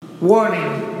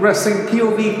Warning, Wrestling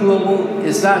POV Global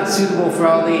is not suitable for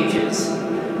all ages.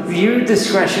 Viewer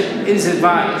discretion is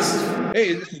advised.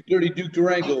 Hey, this is Dirty Duke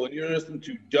Durango, and you're listening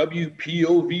to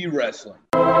WPOV Wrestling.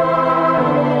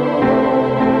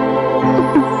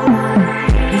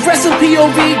 Wrestle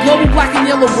POV Global Black and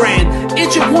Yellow brand.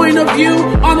 It's your point of view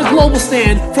on the global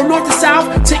stand. From north to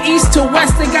south to east to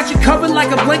west, they got you covered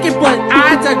like a blanket. But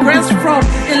I digress from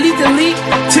elite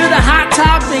to the hot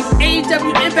topic.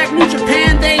 AEW, Impact, New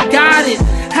Japan, they got it.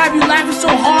 Have you laughing so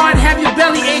hard? Have your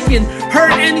belly aching?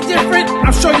 Heard any different?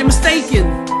 I'm sure you're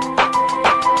mistaken.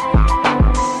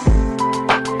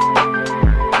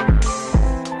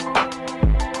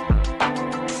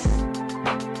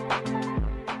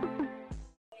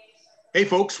 Hey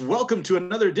folks, welcome to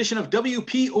another edition of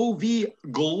WPOV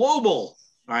Global.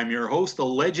 I'm your host, the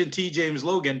legend T. James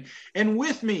Logan, and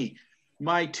with me,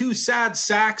 my two sad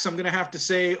sacks, I'm going to have to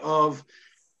say, of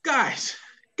guys,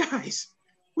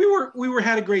 we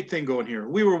had a great thing going here.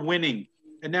 We were winning,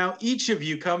 and now each of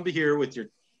you come to here with your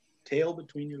tail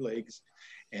between your legs,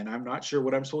 and I'm not sure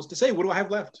what I'm supposed to say. What do I have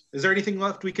left? Is there anything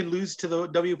left we can lose to the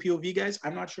WPOV guys?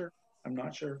 I'm not sure.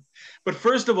 But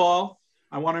first of all,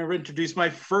 I want to introduce my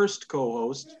first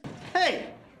co-host.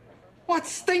 Hey, what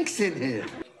stinks in here?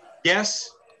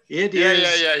 Yes, it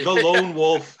is the Lone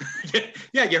Wolf.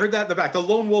 Yeah, you heard that in the back. The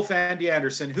Lone Wolf, Andy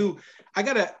Anderson,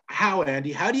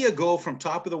 Andy, how do you go from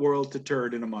top of the world to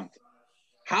turd in a month?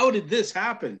 How did this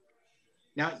happen?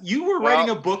 Now, you were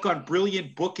writing a book on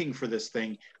brilliant booking for this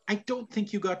thing. I don't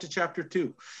think you got to chapter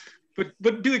 2, but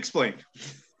do explain.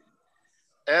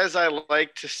 As I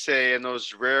like to say, in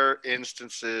those rare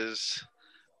instances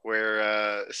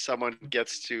where someone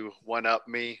gets to one-up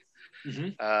me,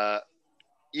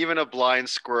 even a blind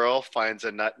squirrel finds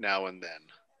a nut now and then.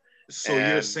 So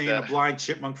you're saying a blind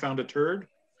chipmunk found a turd?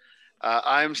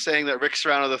 I'm saying that Rick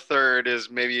Serrano III is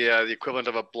maybe the equivalent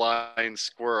of a blind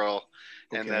squirrel,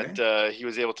 and that he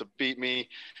was able to beat me.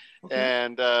 Okay.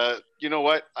 And you know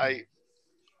what?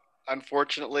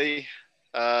 Unfortunately,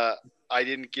 I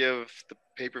didn't give the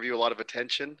pay-per-view a lot of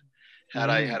attention. Had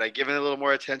I given it a little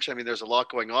more attention, I mean, there's a lot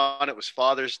going on. It was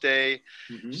Father's Day,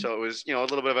 so it was, a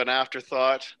little bit of an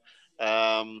afterthought.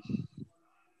 And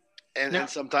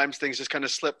sometimes things just kind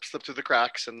of slip through the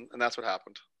cracks, and that's what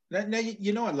happened. Now,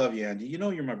 I love you, Andy.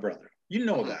 You're my brother. You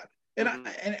know that. And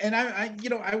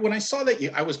I when I saw that,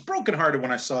 I was brokenhearted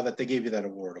when I saw that they gave you that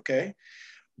award. Okay,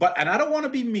 and I don't want to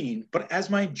be mean, but as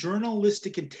my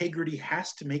journalistic integrity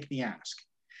has to make me ask.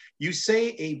 You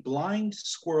say a blind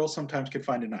squirrel sometimes can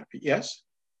find a nut. Yes?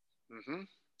 Mm-hmm.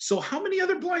 So how many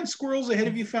other blind squirrels ahead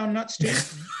of you found nuts too?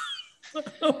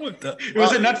 It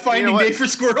was a nut finding day for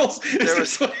squirrels.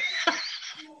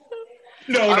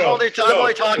 I'm only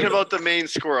talking about the main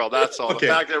squirrel. That's all. Okay.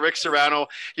 The fact that Rick Serrano,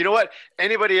 you know what?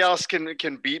 Anybody else can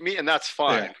beat me, and that's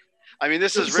fine. Yeah. I mean,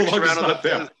 this is Rick Serrano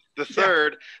the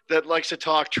third that likes to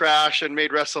talk trash and made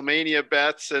WrestleMania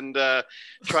bets and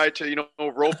tried to,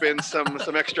 rope in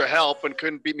some extra help and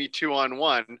couldn't beat me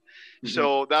 2-on-1. Mm-hmm.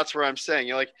 So that's where I'm saying,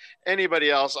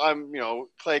 anybody else,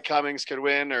 Clay Cummings could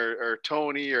win or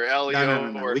Tony or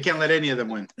Elio. No. We can't let any of them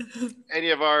win. Any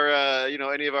of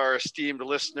our esteemed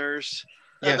listeners.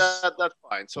 Yes. That's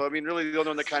fine. So, I mean, really the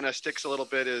only one that kind of sticks a little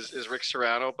bit is Rick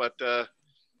Serrano, but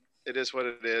it is what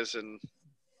it is. And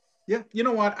yeah, you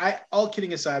know what? All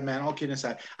kidding aside,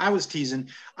 I was teasing.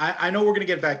 I know we're going to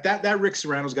get back. That Rick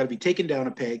Serrano's got to be taken down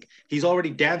a peg. He's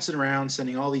already dancing around,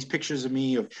 sending all these pictures of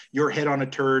me, of your head on a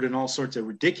turd and all sorts of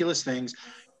ridiculous things.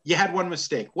 You had one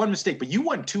mistake, but you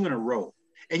won 2 in a row.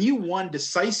 And you won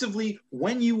decisively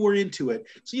when you were into it.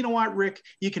 So you know what, Rick?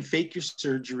 You can fake your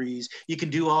surgeries. You can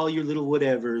do all your little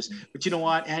whatevers. But you know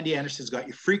what? Andy Anderson's got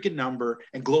your freaking number,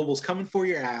 and Global's coming for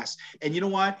your ass. And you know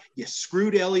what? You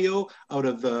screwed Elio out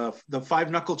of the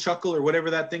five-knuckle chuckle or whatever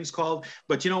that thing's called.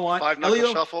 But you know what?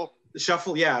 Five-knuckle shuffle? The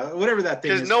shuffle, yeah, whatever that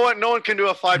thing is. Because no one can do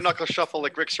a five-knuckle shuffle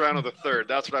like Rick Serrano III.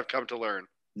 That's what I've come to learn.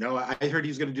 No, I heard he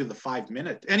was going to do the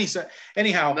 5-minute.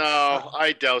 Anyhow. No,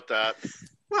 I doubt that.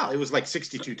 Well, it was like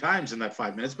 62 times in that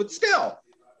 5 minutes, but still,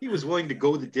 he was willing to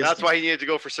go the distance. That's why he needed to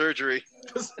go for surgery.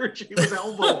 It was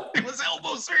elbow. It was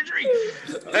elbow surgery.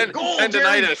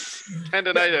 Tendonitis.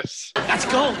 That's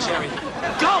gold, Jerry.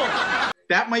 Gold.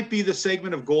 That might be the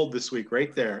segment of gold this week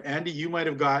right there. Andy, you might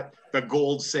have got the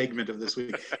gold segment of this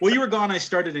week. Well, you were gone. I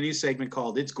started a new segment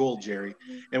called It's Gold, Jerry.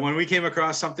 And when we came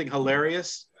across something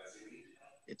hilarious,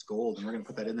 it's gold, and we're going to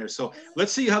put that in there. So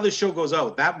let's see how this show goes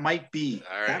out. That might be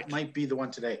the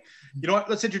one today. You know what?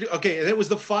 Let's introduce. Okay, it was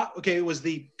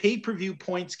the pay-per-view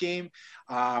points game.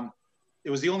 It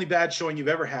was the only bad showing you've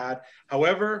ever had.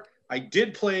 However, I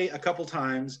did play a couple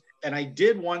times, And I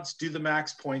did once do the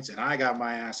max points, and I got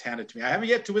my ass handed to me. I haven't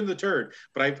yet to win the turd,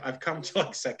 but I've come to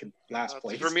like second last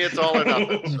place. For me, it's all or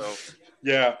nothing. So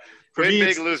yeah, win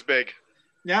big, lose big.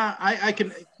 Yeah, I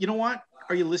can. You know what?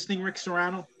 Are you listening, Rick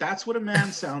Serrano? That's what a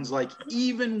man sounds like.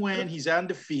 Even when he's on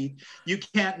defeat, you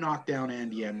can't knock down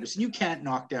Andy Anderson. You can't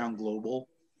knock down Global.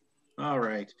 All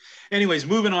right. Anyways,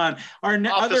 moving on. Our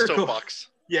other soapbox.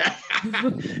 Yeah,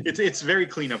 it's very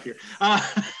clean up here.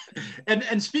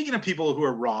 And speaking of people who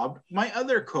are robbed, my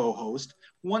other co-host,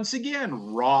 once again,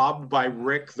 robbed by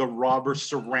Rick the Robber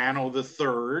Serrano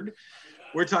III.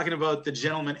 We're talking about the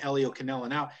gentleman, Elio Canella.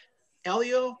 Now,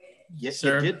 Elio, yes,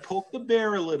 you did poke the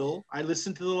bear a little. I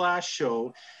listened to the last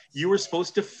show. You were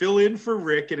supposed to fill in for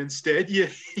Rick, and instead you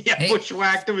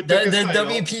bushwhacked him. The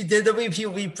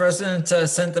WPOV president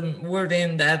sent the word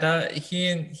in that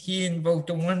he invoked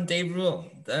the one-day rule.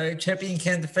 The champion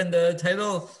can't defend the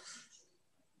title.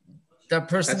 The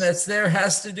person that's there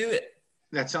has to do it.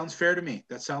 That sounds fair to me.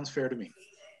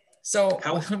 So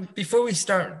before we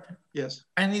start, yes,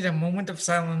 I need a moment of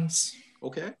silence.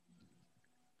 Okay.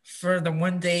 For the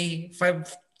 1 day,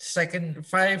 5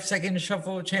 second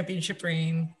shuffle championship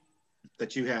reign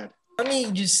that you had. Let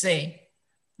me just say,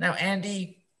 now,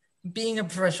 Andy, being a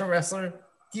professional wrestler,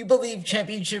 do you believe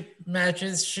championship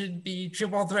matches should be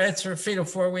triple threats or fatal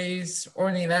four ways or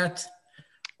any of that?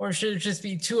 Or should it just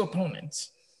be two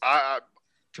opponents?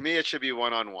 To me, it should be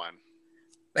one-on-one.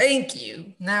 Thank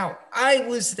you. Now, I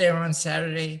was there on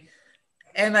Saturday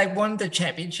and I won the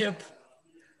championship.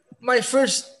 My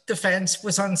first defense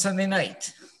was on Sunday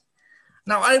night.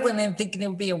 Now, I went in thinking it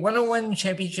would be a one-on-one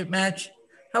championship match.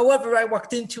 However, I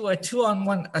walked into a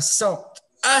 2-on-1 assault,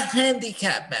 a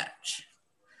handicap match.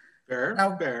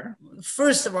 Fair.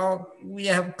 First of all, we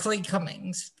have Clay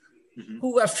Cummings,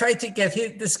 who I've tried to get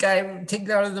this guy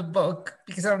taken out of the book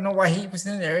because I don't know why he was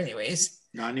in there anyways.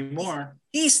 Not anymore.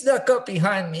 He snuck up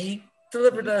behind me,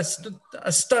 delivered a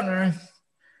stunner.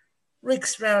 Rick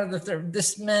Serrano III,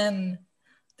 this man,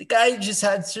 the guy who just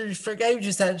had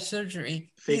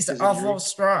surgery, he's awful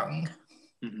strong.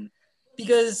 Mm-hmm.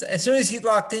 Because as soon as he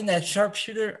locked in that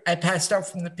sharpshooter, I passed out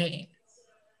from the pain.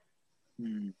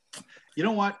 You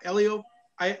know what, Elio?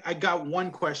 I got one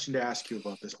question to ask you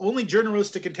about this. Only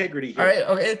journalistic integrity here. All right,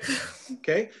 okay.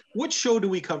 Okay. Which show do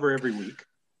we cover every week?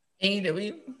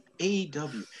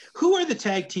 AEW. Who are the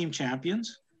tag team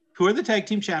champions? Who are the tag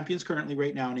team champions currently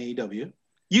right now in AEW?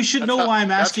 You should know why I'm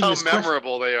asking this question. That's how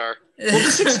memorable they are. Well,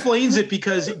 this explains it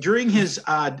because during his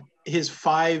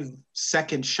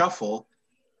 5-second shuffle,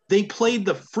 they played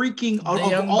the freaking of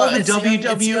all the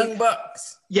WWE Young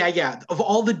Bucks. Yeah. Of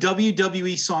all the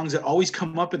WWE songs that always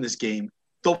come up in this game,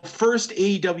 the first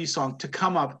AEW song to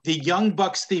come up, the Young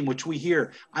Bucks theme, which we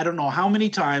hear I don't know how many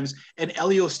times, and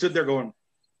Elio stood there going,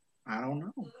 I don't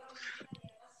know.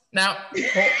 Now,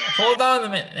 hold on a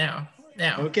minute.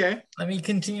 Now, okay. Let me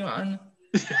continue on.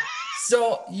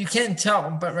 So you can't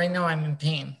tell, but right now I'm in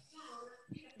pain.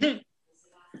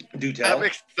 Do tell.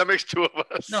 That makes two of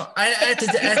us. No,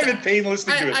 I'm in pain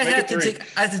listening to it. I had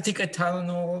to take a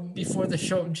Tylenol before the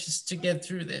show just to get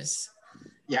through this.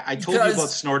 Yeah, I told you about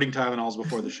snorting Tylenols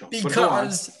before the show.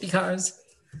 Because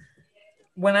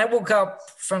when I woke up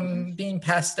from being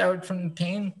passed out from the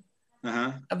pain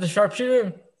of the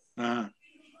sharpshooter,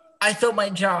 I felt my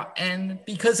jaw, and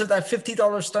because of that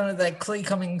 $50 stunner that Clay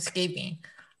Cummings gave me,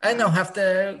 I now have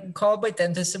to call my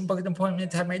dentist and book an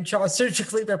appointment to have my jaw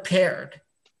surgically repaired.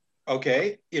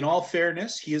 Okay. In all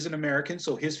fairness, he is an American,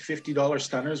 so his $50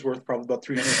 stunner is worth probably about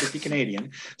 $350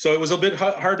 Canadian. So it was a bit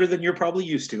harder than you're probably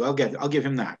used to. I'll give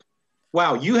him that.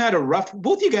 Wow, you had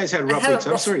both of you guys had rough weeks.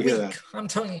 I'm sorry to hear that. I'm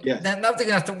telling you. Yeah. Now they're going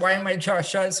to have to wire my jaw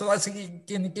shut, so that's going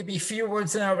to give me fewer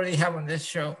words than I already have on this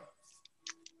show.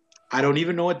 I don't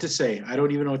even know what to say. You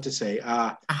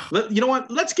know what?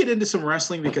 Let's get into some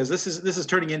wrestling because this is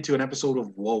turning into an episode of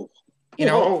Whoa. You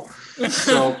know.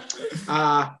 So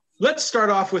let's start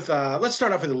off with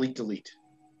Elite Delete.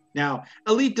 Now,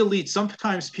 Elite Delete.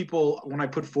 Sometimes people, when I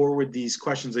put forward these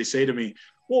questions, they say to me,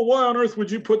 "Well, why on earth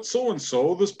would you put so and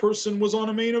so? This person was on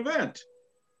a main event."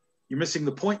 You're missing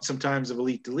the point sometimes of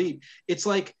Elite Delete. It's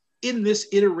like in this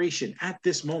iteration at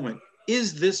this moment,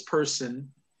 is this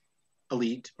person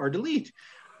elite or delete?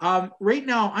 Right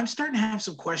now, I'm starting to have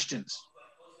some questions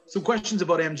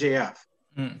about MJF.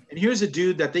 And here's a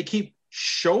dude that they keep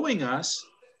showing us,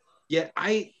 yet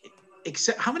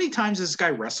how many times has this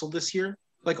guy wrestled this year?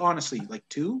 Like, honestly, like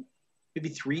 2, maybe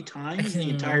 3 times in the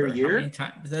entire year? How many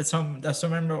times? That's how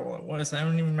memorable it was. I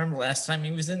don't even remember last time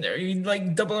he was in there. Even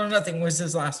like Double or Nothing was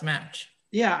his last match.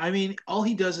 Yeah, I mean, all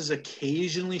he does is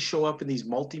occasionally show up in these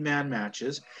multi-man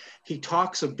matches. He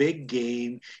talks a big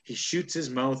game. He shoots his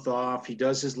mouth off. He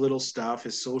does his little stuff,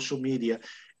 his social media.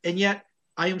 And yet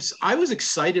I was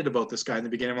excited about this guy in the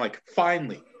beginning. I'm like,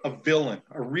 finally, a villain,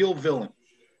 a real villain.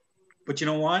 But you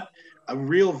know what? A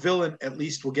real villain at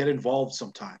least will get involved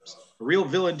sometimes. A real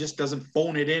villain just doesn't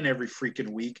phone it in every freaking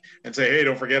week and say, hey,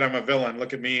 don't forget I'm a villain.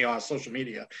 Look at me on social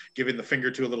media, giving the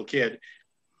finger to a little kid.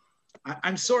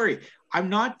 I'm sorry. I'm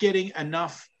not getting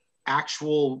enough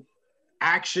actual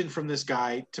action from this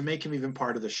guy to make him even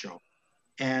part of the show.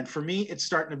 And for me, it's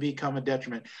starting to become a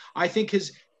detriment. I think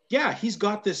he's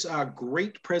got this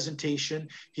great presentation.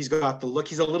 He's got the look.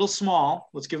 He's a little small.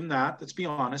 Let's give him that. Let's be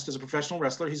honest. As a professional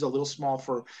wrestler, he's a little small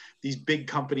for these big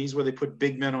companies where they put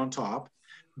big men on top.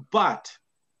 But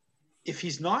if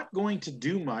he's not going to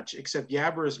do much except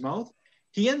yabber his mouth,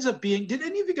 he ends up being, did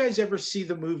any of you guys ever see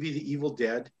the movie The Evil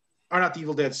Dead? Or not The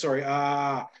Evil Dead, sorry.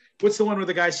 What's the one where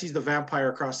the guy sees the vampire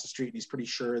across the street and he's pretty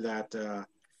sure that...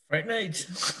 Fright Night.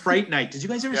 Fright Night. Did you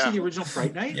guys ever see the original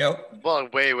Fright Night? Yep. Well,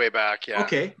 way back, yeah.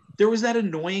 Okay. There was that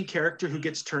annoying character who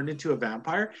gets turned into a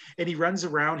vampire and he runs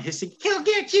around hissing, he'll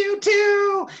get you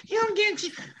too! He'll get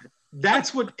you!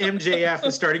 That's what MJF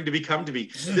is starting to become to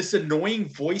me. This annoying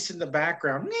voice in the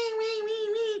background,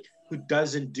 who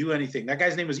doesn't do anything. That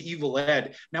guy's name was Evil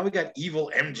Ed. Now we got Evil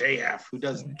MJF, who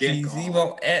does dick. He's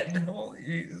Evil Ed.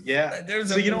 Yeah.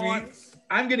 So you know what?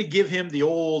 I'm going to give him the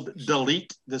old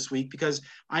delete this week because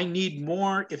I need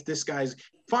more. If this guy's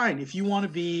fine, if you want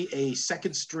to be a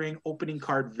second string opening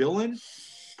card villain,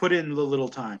 put in the little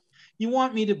time. You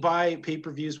want me to buy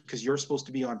pay-per-views because you're supposed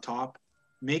to be on top?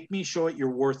 Make me show it you're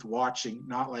worth watching,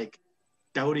 not like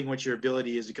doubting what your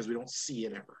ability is because we don't see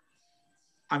it ever.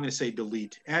 I'm going to say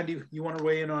delete. Andy, you want to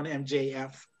weigh in on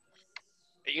MJF?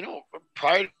 You know,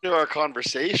 prior to our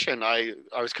conversation, I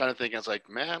was kind of thinking, I was like,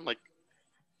 man, like,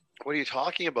 what are you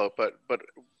talking about? But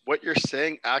what you're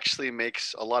saying actually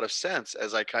makes a lot of sense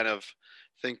as I kind of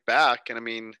think back. And I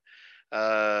mean,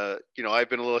 you know, I've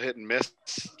been a little hit and miss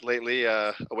lately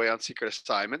away on secret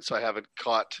assignment, so I haven't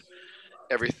caught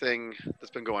everything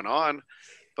that's been going on.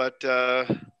 But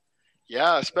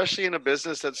yeah, especially in a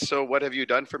business that's so, what have you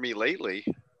done for me lately?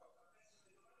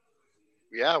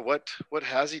 Yeah, what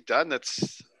has he done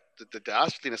that's the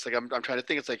dastardliness? Like I'm trying to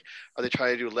think, it's like, are they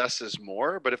trying to do less is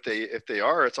more? But if they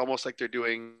are, it's almost like they're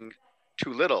doing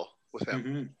too little with him.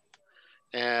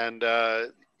 Mm-hmm. And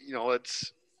you know,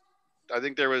 I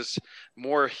think there was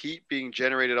more heat being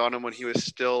generated on him when he was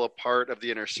still a part of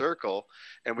the inner circle,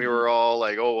 and we were all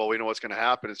like, oh well, we know what's going to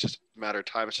happen, it's just a matter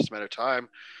of time,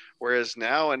 whereas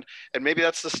now, and maybe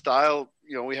that's the style,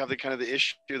 you know, we have the kind of the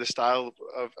issue, the style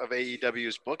of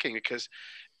AEW's booking, because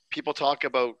people talk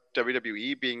about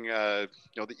WWE being, you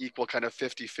know, the equal kind of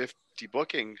 50-50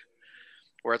 booking,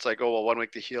 where it's like, oh, well, 1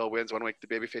 week the heel wins, 1 week the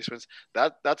babyface wins.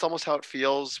 That's almost how it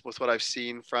feels with what I've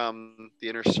seen from the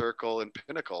Inner Circle and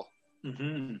Pinnacle.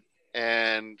 Mm-hmm.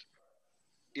 And,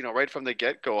 you know, right from the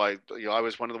get-go, I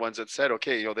was one of the ones that said,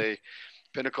 okay, you know,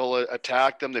 Pinnacle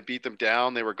attacked them, they beat them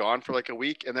down, they were gone for like a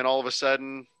week, and then all of a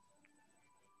sudden,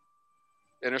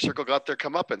 Inner Circle got their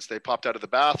comeuppance. They popped out of the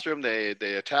bathroom, they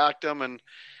attacked them, and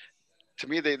to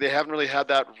me, they haven't really had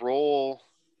that role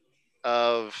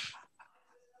of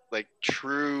like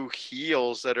true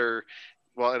heels that are,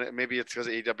 well, and maybe it's because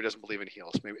AEW doesn't believe in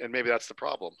heels, maybe that's the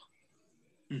problem.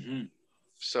 Mm-hmm.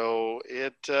 So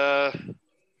it,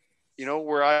 you know,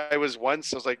 where I was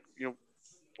once, I was like, you know,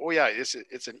 oh yeah,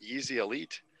 it's an easy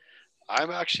elite. I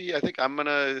think I'm going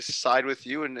to side with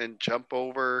you and jump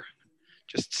over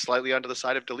just slightly onto the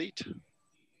side of delete.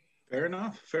 Fair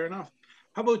enough.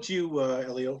 How about you,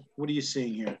 Elio? What are you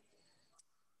seeing here?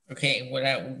 Okay,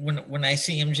 when I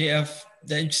see MJF,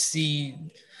 I just see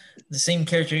the same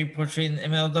character he portrayed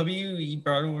in MLW. He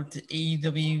brought over to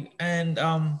AEW, and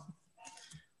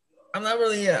I've never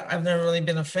really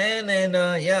been a fan. And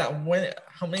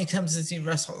how many times does he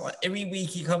wrestle? Every week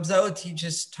he comes out, he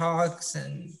just talks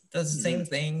and does the same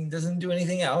thing, doesn't do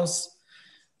anything else.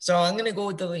 So I'm gonna go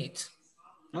with delete.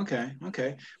 Okay.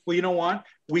 Well, you know what?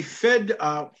 We fed.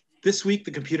 This week,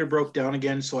 the computer broke down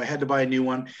again, so I had to buy a new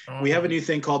one. We have a new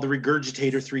thing called the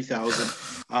Regurgitator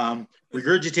 3000.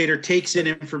 Regurgitator takes in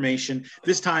information.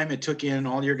 This time, it took in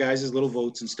all your guys' little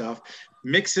votes and stuff,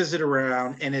 mixes it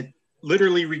around, and it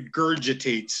literally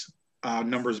regurgitates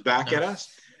numbers back at us.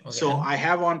 Okay. So I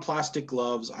have on plastic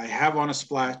gloves. I have on a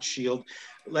splash shield.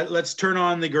 Let's turn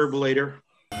on the Gerbulator.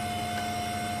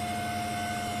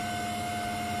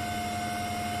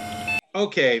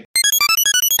 Okay.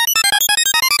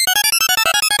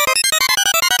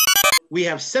 We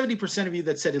have 70% of you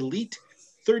that said elite,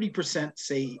 30%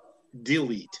 say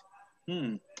delete.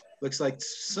 Looks like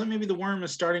maybe the worm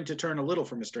is starting to turn a little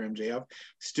for Mr. MJF.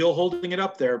 Still holding it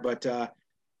up there, but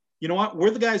you know what? We're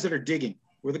the guys that are digging.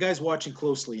 We're the guys watching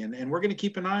closely, and we're going to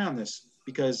keep an eye on this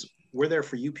because we're there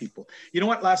for you people. You know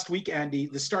what? Last week, Andy,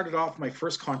 this started off my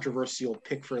first controversial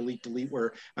pick for Elite Delete,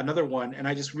 where another one, and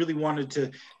I just really wanted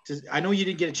to. I know you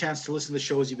didn't get a chance to listen to the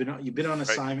shows. You've been on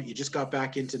assignment. Right. You just got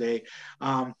back in today.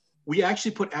 We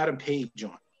actually put Adam Page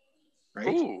on, right?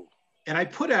 Ooh. And I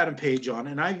put Adam Page on,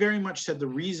 and I very much said the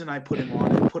reason I put him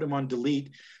on and put him on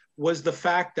Delete was the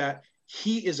fact that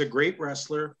he is a great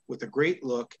wrestler with a great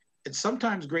look and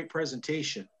sometimes great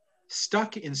presentation,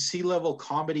 stuck in C-level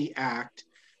comedy act,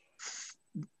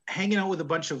 hanging out with a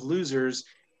bunch of losers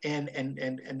and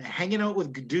hanging out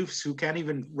with doofs who can't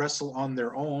even wrestle on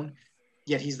their own,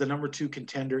 yet he's the number 2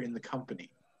 contender in the company.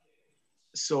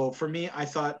 So for me, I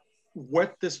thought,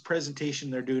 what this presentation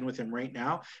they're doing with him right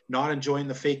now, not enjoying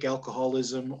the fake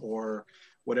alcoholism or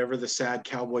whatever the sad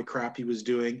cowboy crap he was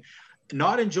doing,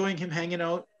 not enjoying him hanging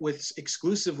out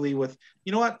exclusively with,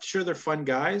 you know what, sure, they're fun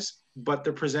guys, but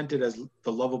they're presented as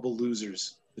the lovable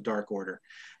losers, the Dark Order.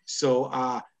 So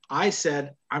I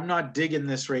said, I'm not digging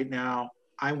this right now.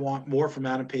 I want more from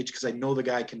Adam Page because I know the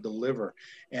guy can deliver.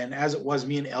 And as it was,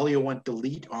 me and Elio went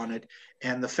Delete on it.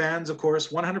 And the fans, of course,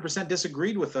 100%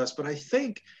 disagreed with us. But I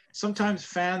think sometimes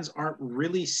fans aren't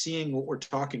really seeing what we're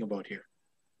talking about here.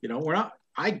 You know, we're not,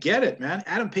 I get it, man.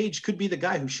 Adam Page could be the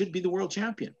guy who should be the world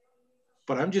champion.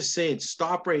 But I'm just saying,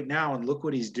 stop right now and look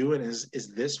what he's doing. Is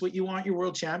this what you want your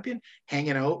world champion?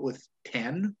 Hanging out with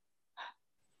 10?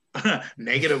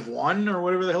 -1 or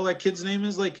whatever the hell that kid's name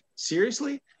is? Like,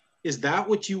 seriously? Is that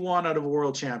what you want out of a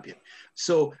world champion?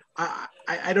 So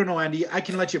I don't know, Andy. I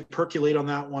can let you percolate on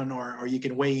that one, or you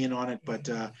can weigh in on it. But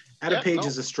Adam Page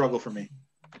is a struggle for me.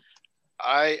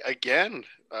 You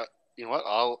know what?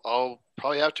 I'll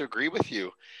probably have to agree with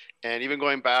you. And even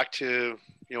going back to,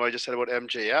 you know, I just said about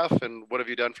MJF and what have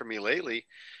you done for me lately?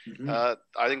 Mm-hmm.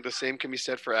 I think the same can be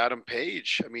said for Adam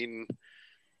Page. I mean,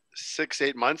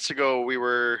 6-8 months ago, we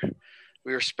were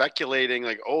speculating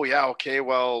like, oh yeah, okay,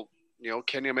 well, you know,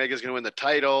 Kenny Omega is going to win the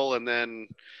title, and then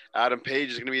Adam Page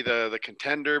is going to be the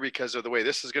contender because of the way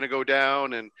this is going to go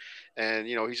down, and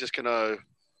you know, he's just going to,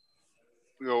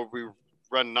 you know, we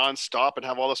run nonstop and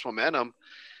have all this momentum.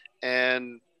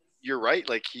 And you're right,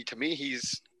 like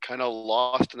he's kind of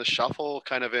lost in the shuffle,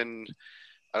 kind of in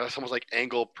it's almost like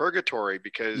Angle purgatory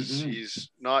because he's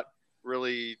not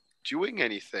really doing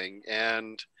anything.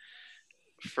 And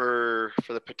for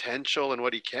the potential and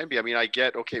what he can be, I mean, I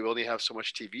get, okay, we only have so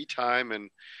much TV time and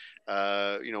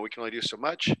you know, we can only do so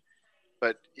much,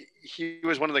 but he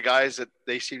was one of the guys that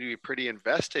they seem to be pretty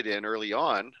invested in early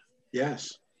on.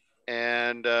 Yes.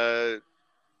 And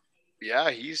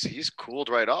yeah, he's cooled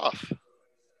right off.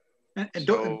 And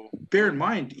don't bear in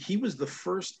mind, he was the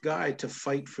first guy to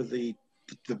fight for the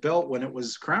belt when it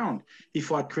was crowned. He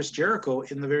fought Chris Jericho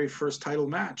in the very first title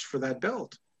match for that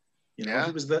belt. You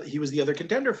know, he was the other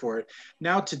contender for it.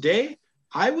 Now today,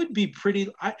 I would be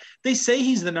they say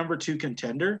he's the number 2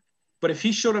 contender, but if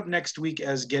he showed up next week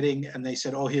as and they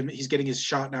said, oh, he's getting his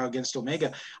shot now against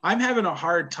Omega, I'm having a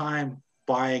hard time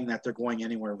buying that they're going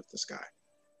anywhere with this guy.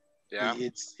 Yeah.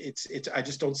 It's I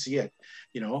just don't see it.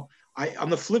 You know, on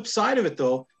the flip side of it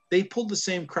though, they pulled the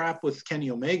same crap with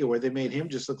Kenny Omega where they made him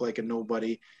just look like a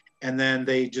nobody. And then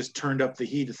they just turned up the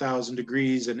heat 1,000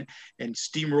 degrees and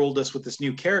steamrolled us with this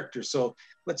new character. So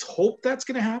let's hope that's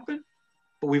going to happen.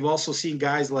 But we've also seen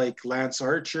guys like Lance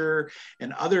Archer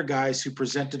and other guys who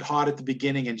presented hot at the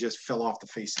beginning and just fell off the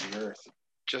face of the earth.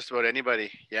 Just about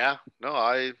anybody. Yeah.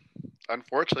 No,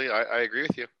 unfortunately, I agree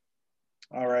with you.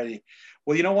 All righty.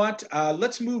 Well, you know what?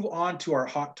 Let's move on to our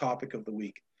hot topic of the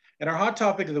week. And our hot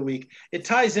topic of the week, it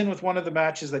ties in with one of the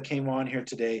matches that came on here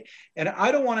today. And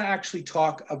I don't want to actually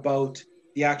talk about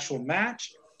the actual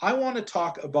match. I want to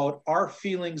talk about our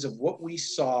feelings of what we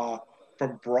saw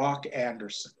from Brock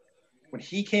Anderson when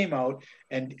he came out.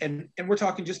 And we're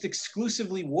talking just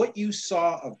exclusively what you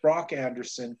saw of Brock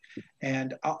Anderson.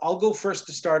 And I'll go first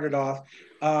to start it off.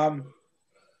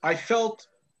 I felt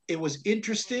it was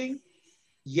interesting,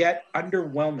 yet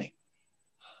underwhelming.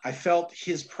 I felt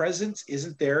his presence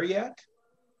isn't there yet.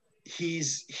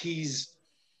 He's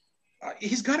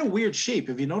got a weird shape.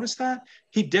 Have you noticed that?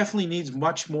 He definitely needs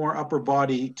much more upper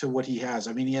body to what he has.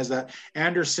 I mean, he has that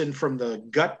Anderson from the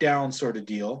gut down sort of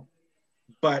deal,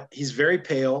 but he's very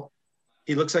pale.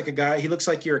 He looks like a guy. He looks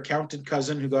like your accountant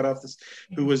cousin who got off this,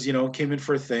 who was, you know, came in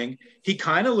for a thing. He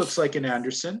kind of looks like an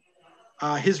Anderson.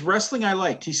 His wrestling I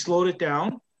liked. He slowed it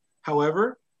down.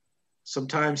 However,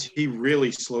 sometimes he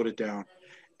really slowed it down.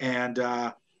 And,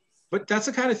 but that's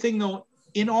the kind of thing though,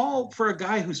 in all for a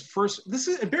guy who's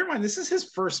bear in mind, this is his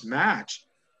first match.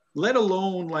 let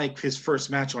alone like his first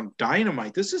match on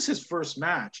Dynamite. This is his first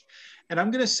match. And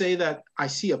I'm going to say that I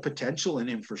see a potential in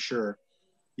him for sure.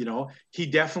 You know, he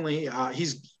definitely,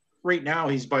 he's right now,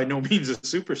 he's by no means a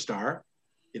superstar,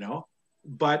 you know,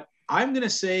 but I'm going to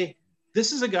say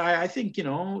this is a guy I think, you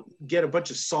know, get a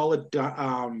bunch of solid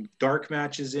dark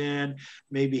matches in,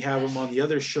 maybe have him on the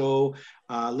other show,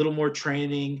 a little more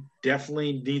training,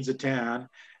 definitely needs a tan,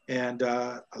 and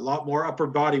a lot more upper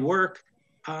body work.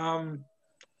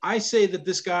 I say that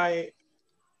this guy,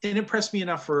 it impressed me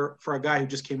enough for a guy who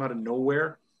just came out of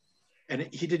nowhere, and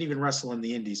he didn't even wrestle in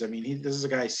the Indies. I mean, this is a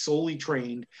guy solely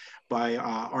trained by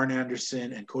Arn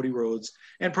Anderson and Cody Rhodes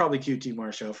and probably QT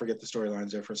Marshall. Forget the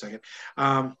storylines there for a second.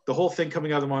 The whole thing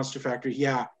coming out of the Monster Factory.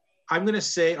 Yeah, I'm going to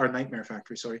say, or Nightmare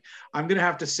Factory, sorry. I'm going to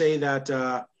have to say that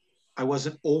I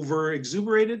wasn't over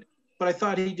exuberated, but I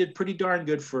thought he did pretty darn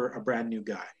good for a brand new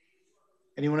guy.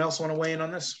 Anyone else want to weigh in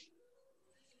on this?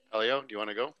 Elio, do you want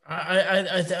to go?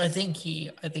 I think he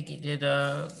did.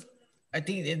 I think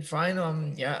he did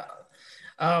fine. Yeah.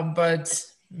 But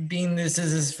being this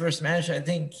is his first match, I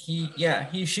think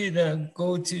he should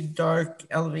go to Dark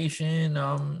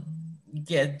Elevation,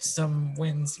 get some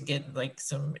wins, get like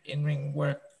some in-ring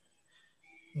work,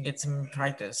 get some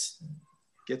practice,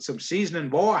 get some seasoning,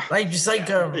 boy. Like just like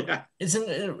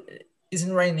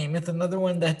Isn't Ryan Nemeth another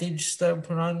one that they just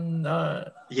put on?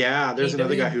 There's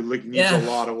another guy who needs a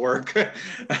lot of work.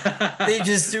 They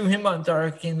just threw him on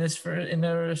Dark in his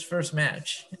first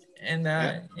match, and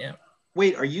yeah.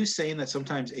 Wait, are you saying that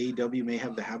sometimes AEW may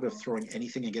have the habit of throwing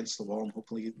anything against the wall and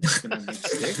hopefully it's going to make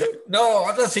stick? No,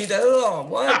 I'm not saying that at all.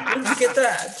 What? Where did you get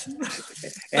that?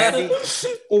 Andy,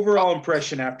 overall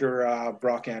impression after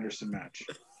Brock Anderson match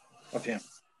of him?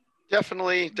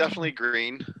 Definitely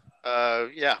green.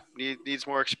 Needs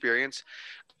more experience.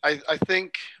 I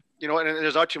think, you know, and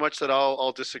there's not too much that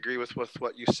I'll disagree with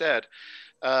what you said.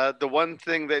 The one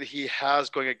thing that he has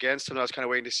going against him, I was kind of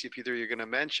waiting to see if either you're going to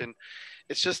mention,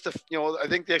 it's just I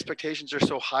think the expectations are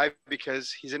so high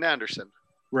because he's an Anderson.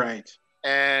 Right.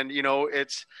 And, you know,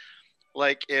 it's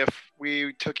like if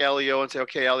we took Elio and say,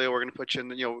 okay, Elio, we're going to put you in,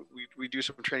 you know, we do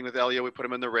some training with Elio, we put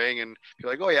him in the ring and be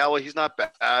like, oh yeah, well, he's not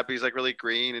bad, but he's like really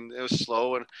green and it was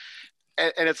slow. And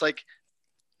it's like,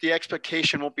 the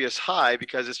expectation won't be as high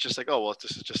because it's just like, oh, well,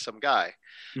 this is just some guy.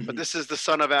 Mm-hmm. But this is the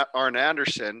son of Arn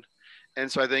Anderson. And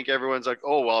so I think everyone's like,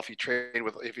 oh, well, if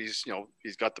he's, you know,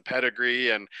 he's got the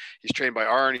pedigree and he's trained by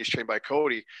Arn, he's trained by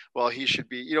Cody, well, he should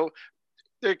be, you know,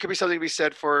 there could be something to be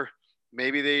said for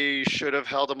maybe they should have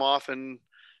held him off and,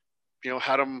 you know,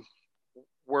 had him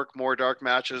work more dark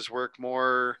matches, work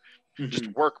more, just,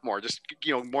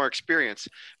 you know, more experience.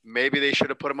 Maybe they should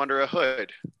have put him under a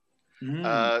hood. You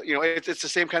know, it's the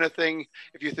same kind of thing.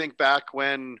 If you think back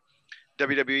when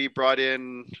WWE brought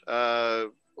in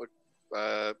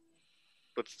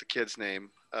what's the kid's name?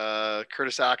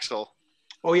 Curtis Axel.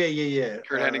 Oh yeah.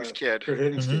 Kurt Hennig's kid. Kurt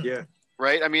Hennig's kid, yeah.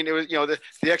 Right. I mean, it was, you know,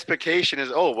 the expectation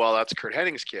is, oh well, that's Kurt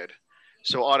Hennig's kid,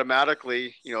 so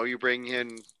automatically, you know, you bring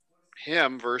in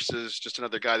him versus just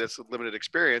another guy that's limited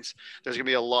experience. There's going to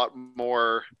be a lot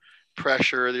more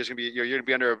pressure. There's going to be you're going to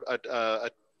be under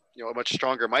a you know, a much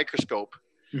stronger microscope,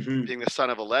 being the son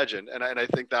of a legend. And I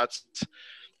think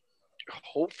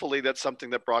hopefully that's something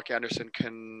that Brock Anderson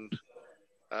can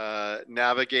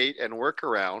navigate and work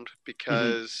around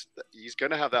because he's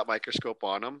going to have that microscope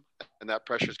on him and that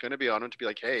pressure is going to be on him to be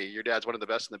like, hey, your dad's one of the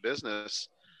best in the business.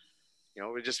 You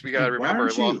know, we got to remember,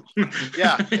 we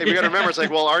got to remember, it's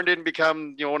like, well, Arn didn't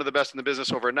become, you know, one of the best in the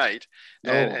business overnight,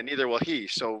 and neither will he.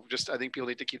 So just, I think people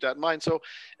need to keep that in mind. So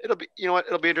it'll be, you know what,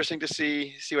 it'll be interesting to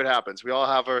see what happens. We all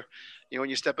have you know, when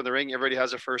you step in the ring, everybody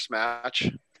has a first match.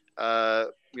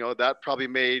 You know, that probably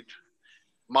made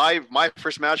my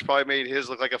first match probably made his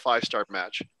look like a 5-star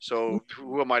match. So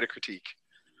who am I to critique?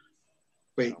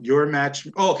 Wait, your match.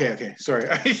 Oh, okay. Sorry.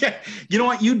 You know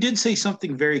what? You did say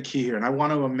something very key here, and I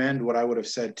want to amend what I would have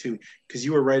said too, because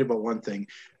you were right about one thing,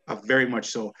 very much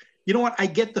so. You know what? I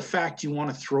get the fact you want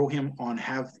to throw him on,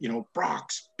 you know,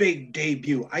 Brock's big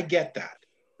debut. I get that,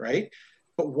 right?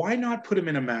 But why not put him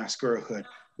in a mask or a hood?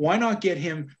 Why not get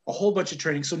him a whole bunch of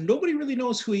training so nobody really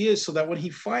knows who he is, so that when he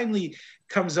finally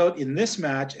comes out in this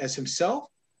match as himself,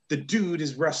 the dude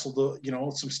has wrestled, you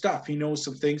know, some stuff. He knows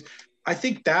some things. I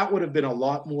think that would have been a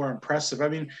lot more impressive. I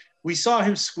mean, we saw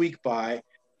him squeak by.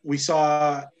 We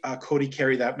saw Cody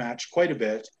carry that match quite a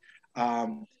bit.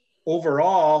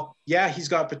 Overall, yeah, he's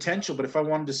got potential. But if I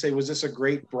wanted to say, was this a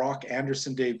great Brock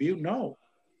Anderson debut? No,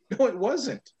 it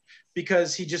wasn't,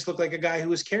 because he just looked like a guy who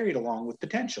was carried along with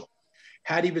potential.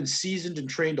 Had he been seasoned and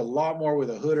trained a lot more with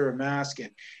a hood or a mask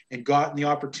and gotten the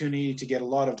opportunity to get a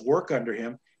lot of work under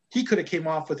him, he could have came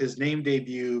off with his name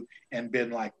debut and been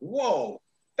like, whoa,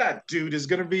 that dude is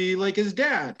going to be like his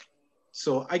dad.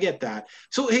 So I get that.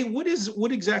 So, hey,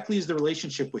 what exactly is the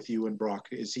relationship with you and Brock?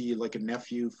 Is he like a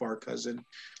nephew, far cousin?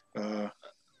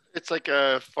 It's like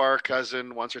a far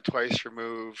cousin, once or twice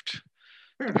removed.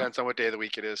 Depends on what day of the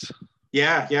week it is.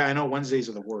 Yeah, I know Wednesdays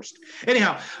are the worst.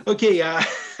 Anyhow, okay,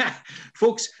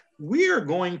 folks, we are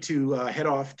going to head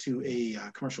off to a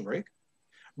commercial break.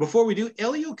 Before we do,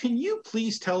 Elio, can you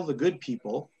please tell the good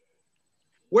people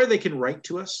where they can write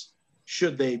to us?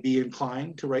 Should they be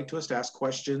inclined to write to us, to ask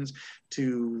questions,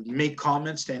 to make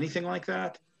comments, to anything like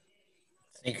that?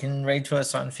 You can write to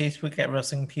us on Facebook at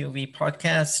Wrestling POV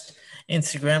Podcast,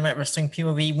 Instagram at Wrestling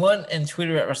POV 1, and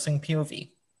Twitter at Wrestling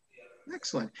POV.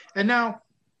 Excellent. And now,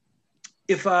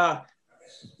 if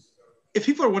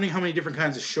people are wondering how many different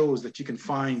kinds of shows that you can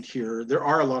find here, there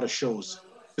are a lot of shows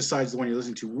besides the one you're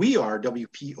listening to. We are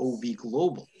WPOV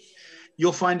Global.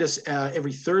 You'll find us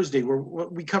every Thursday where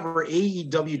we cover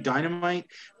AEW Dynamite.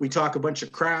 We talk a bunch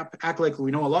of crap, act like we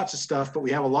know lots of stuff, but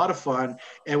we have a lot of fun.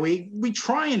 And we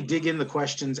try and dig in the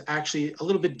questions actually a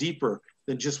little bit deeper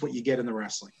than just what you get in the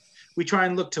wrestling. We try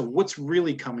and look to what's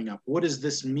really coming up. What does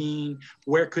this mean?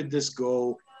 Where could this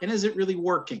go? And is it really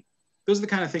working? Those are the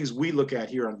kind of things we look at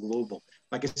here on Global.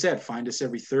 Like I said, find us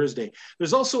every Thursday.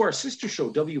 There's also our sister show,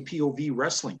 WPOV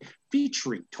Wrestling,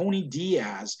 featuring Tony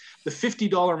Diaz, the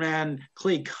 $50 man,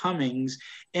 Clay Cummings,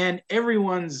 and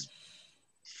everyone's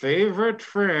favorite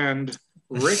friend,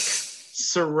 Rick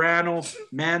Serrano,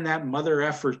 man, that mother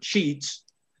effer cheats,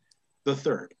 the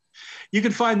third. You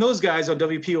can find those guys on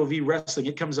WPOV Wrestling.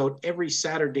 It comes out every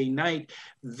Saturday night.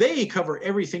 They cover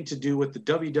everything to do with the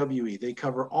WWE. They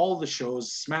cover all the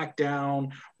shows,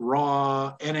 SmackDown,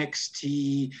 Raw,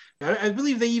 NXT. I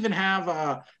believe they even have,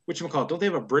 whatchamacallit, don't they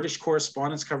have a British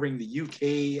correspondent covering the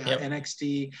UK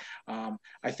NXT?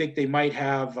 I think they might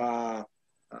have...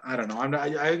 I don't know. I'm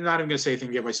not even going to say anything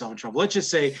to get myself in trouble. Let's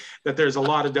just say that there's a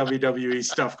lot of WWE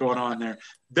stuff going on there.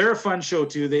 They're a fun show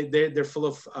too. They're full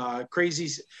of crazy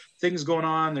things going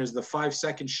on. There's the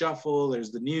 5-second shuffle.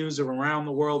 There's the news of around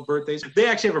the world, birthdays. They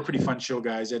actually have a pretty fun show,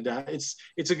 guys, and it's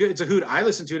a hoot. I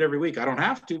listen to it every week. I don't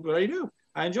have to, but I do.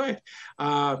 I enjoy it.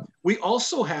 We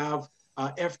also have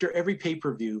after every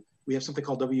pay-per-view, we have something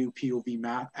called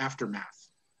WPOV Aftermath.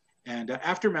 And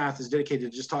Aftermath is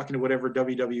dedicated to just talking to whatever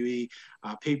WWE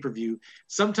pay-per-view.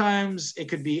 Sometimes it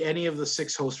could be any of the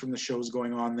 6 hosts from the shows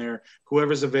going on there,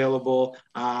 whoever's available.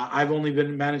 I've only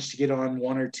managed to get on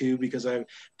 1 or 2 because I have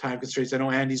time constraints. I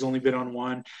know Andy's only been on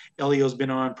 1. Elio's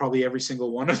been on probably every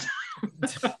single one of them.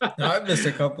 No, I've missed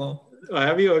a couple. Oh,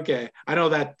 have you? Okay. I know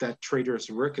that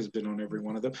traitorous Rick has been on every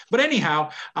one of them. But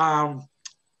anyhow,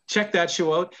 check that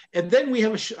show out. And then we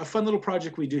have a fun little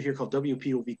project we do here called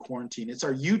WPOV Quarantine. It's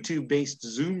our YouTube-based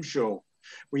Zoom show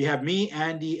where you have me,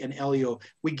 Andy, and Elio.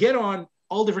 We get on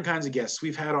all different kinds of guests.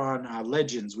 We've had on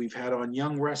legends. We've had on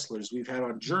young wrestlers. We've had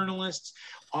on journalists,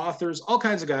 authors, all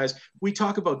kinds of guys. We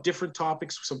talk about different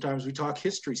topics. Sometimes we talk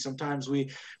history. Sometimes we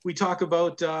talk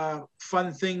about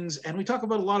fun things. And we talk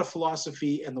about a lot of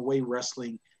philosophy and the way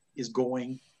wrestling is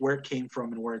going, where it came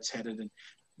from and where it's headed, and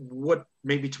what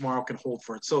maybe tomorrow can hold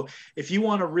for it. So if you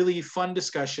want a really fun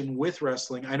discussion with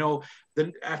wrestling, I know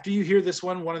then after you hear this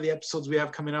one of the episodes we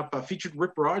have coming up featured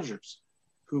Rip Rogers,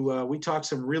 who we talked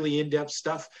some really in-depth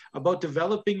stuff about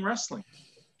developing wrestling,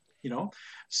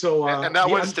 So and that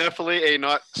one's definitely a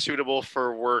not suitable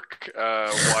for work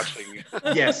watching.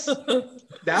 Yes,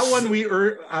 that one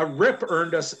Rip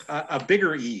earned us a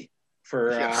bigger E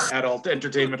for adult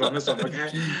entertainment on this one.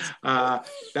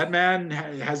 That man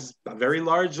has a very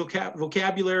large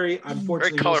vocabulary.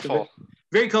 Unfortunately, very colorful.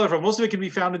 Very colorful. Most of it can be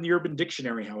found in the Urban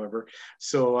Dictionary, however.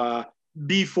 So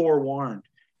be forewarned.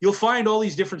 You'll find all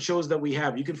these different shows that we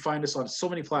have. You can find us on so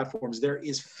many platforms. There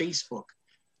is Facebook,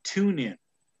 TuneIn,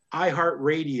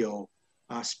 iHeartRadio,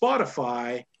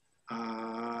 Spotify,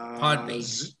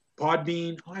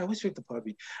 Podbean. Oh, I always forget the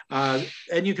Podbean.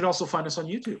 And you can also find us on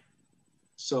YouTube.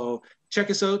 So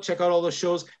check us out. Check out all those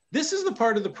shows. This is the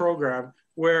part of the program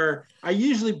where I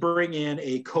usually bring in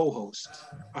a co-host,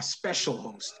 a special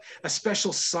host, a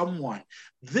special someone.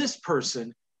 This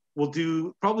person will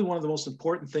do probably one of the most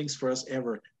important things for us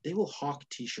ever. They will hawk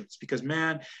T-shirts because,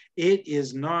 man, it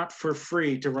is not for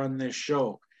free to run this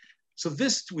show. So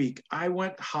this week I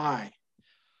went high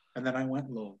and then I went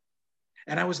low.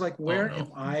 And I was like, where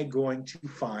am I going to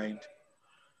find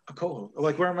a co-host?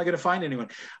 Like, where am I going to find anyone?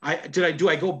 Do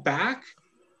I go back?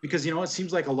 Because, it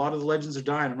seems like a lot of the legends are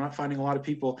dying. I'm not finding a lot of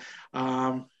people.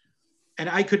 And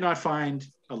I could not find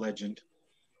a legend.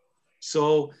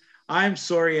 So I'm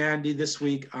sorry, Andy, this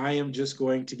week I am just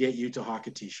going to get you to hawk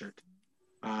a T-shirt.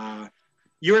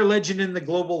 You're a legend in the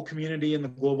global community and the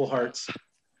global hearts.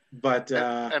 But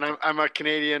and I'm a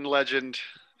Canadian legend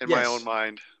in my own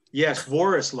mind. Yes,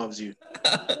 Boris loves you.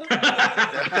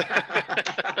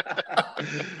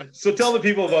 So tell the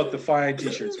people about the fine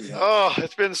T-shirts we have. Oh,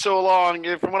 it's been so long.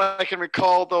 From what I can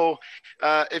recall, though,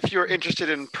 if you're interested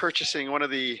in purchasing one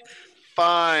of the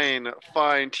fine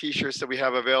T-shirts that we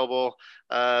have available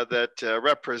that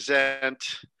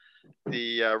represent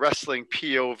the Wrestling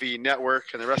POV network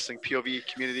and the Wrestling POV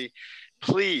community,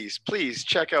 please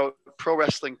check out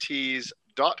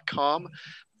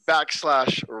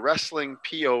prowrestlingtees.com/wrestling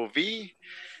POV.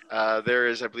 There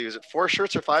is, I believe, is it 4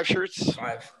 shirts or 5 shirts?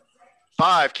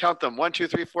 5, count them, 1, 2,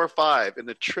 3, 4, 5, in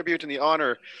the tribute and the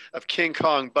honor of King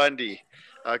Kong Bundy.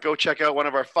 Go check out one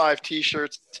of our 5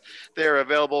 T-shirts. They're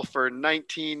available for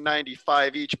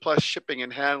 $19.95 each, plus shipping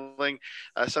and handling.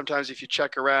 Sometimes if you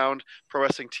check around, Pro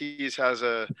Wrestling Tees has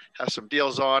some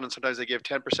deals on, and sometimes they give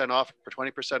 10% off or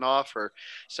 20% off, or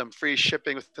some free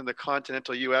shipping within the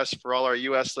continental U.S. for all our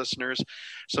U.S. listeners.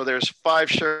 So there's 5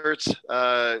 shirts.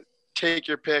 Take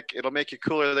your pick. It'll make you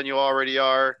cooler than you already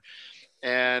are.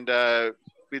 And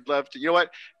we'd love to, you know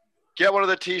what? Get one of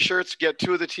the T-shirts, get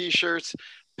 2 of the T-shirts.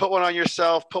 Put one on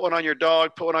yourself, put one on your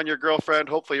dog, put one on your girlfriend.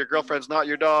 Hopefully your girlfriend's not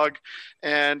your dog,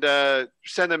 and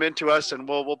send them in to us, and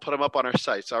we'll put them up on our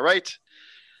sites. All right.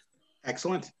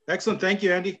 Excellent. Thank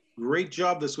you, Andy. Great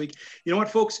job this week. You know what,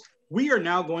 folks? We are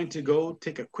now going to go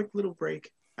take a quick little break.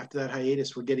 After that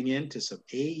hiatus, we're getting into some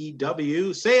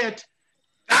AEW. Say it.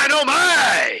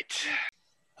 Dynamite.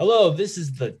 Hello, this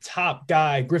is the top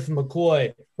guy, Griffin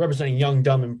McCoy, representing Young,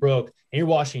 Dumb, and Broke, and you're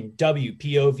watching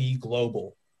WPOV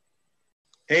Global.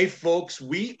 Hey, folks,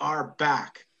 we are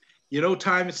back. You know,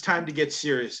 it's time to get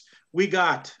serious. We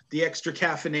got the extra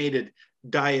caffeinated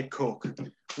Diet Coke.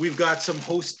 We've got some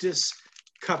Hostess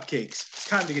cupcakes. It's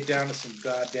time to get down to some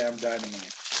goddamn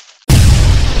dynamite.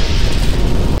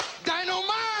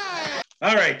 Dynamite!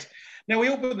 All right. Now, we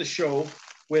open the show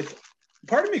with,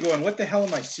 part of me going, what the hell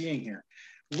am I seeing here?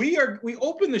 We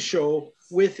open the show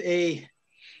with a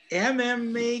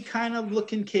MMA kind of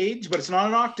looking cage, but it's not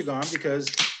an octagon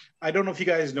because I don't know if you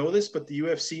guys know this, but the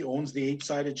UFC owns the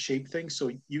 8-sided shape thing,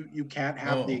 so you can't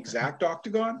have the exact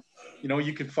octagon. You know,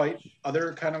 you can fight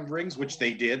other kind of rings, which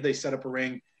they did. They set up a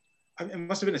ring. It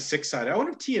must have been a 6-sided. I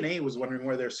wonder if TNA was wondering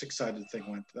where their 6-sided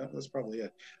thing went. That's probably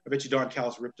it. I bet you Don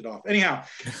Callis ripped it off. Anyhow,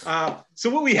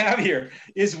 so what we have here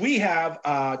is we have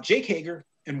Jake Hager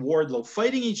and Wardlow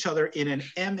fighting each other in an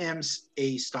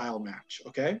MMA style match.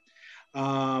 Okay.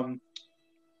 My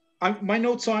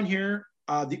notes on here.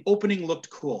 The opening looked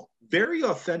cool, very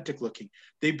authentic looking.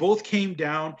 They both came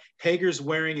down. Hager's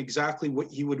wearing exactly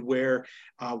what he would wear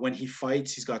when he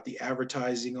fights. He's got the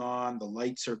advertising on. The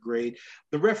lights are great.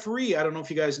 The referee, I don't know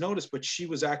if you guys noticed, but she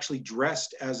was actually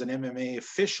dressed as an MMA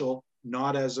official,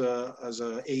 not as a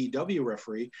AEW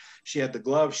referee. She had the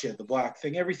gloves. She had the black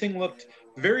thing. Everything looked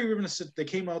very reminiscent. They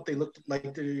came out. They looked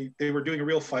like they were doing a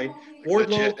real fight.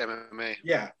 Wardlow, MMA.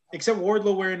 Yeah, except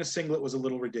Wardlow wearing a singlet was a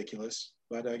little ridiculous.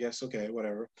 But I guess, okay,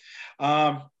 whatever.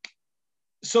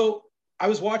 So I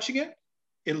was watching it.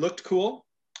 It looked cool.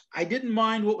 I didn't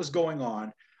mind what was going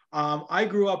on. I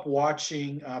grew up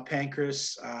watching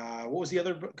Pancrase. What was the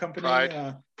other company?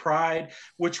 Pride,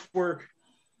 which were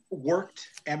worked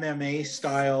MMA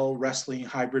style wrestling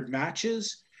hybrid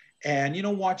matches. And, you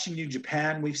know, watching New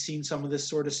Japan, we've seen some of this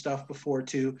sort of stuff before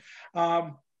too.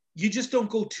 You just don't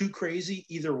go too crazy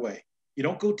either way. You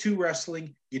don't go too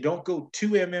wrestling. You don't go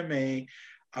too MMA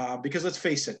because let's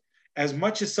face it, as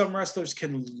much as some wrestlers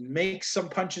can make some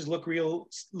punches look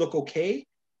okay,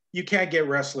 you can't get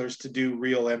wrestlers to do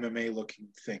real MMA looking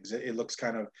things. It looks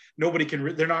kind of,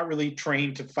 they're not really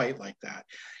trained to fight like that.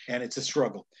 And it's a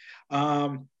struggle.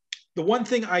 The one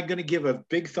thing I'm going to give a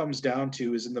big thumbs down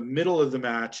to is in the middle of the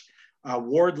match,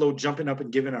 Wardlow jumping up and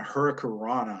giving a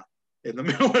hurricanrana in the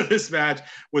middle of this match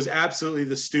was absolutely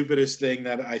the stupidest thing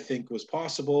that I think was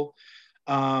possible.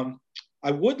 I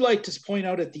would like to point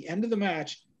out at the end of the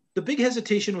match, the big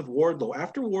hesitation with Wardlow.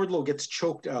 After Wardlow gets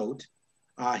choked out,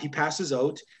 he passes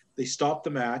out. They stop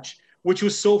the match, which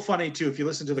was so funny too. If you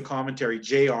listen to the commentary,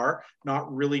 JR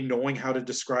not really knowing how to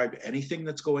describe anything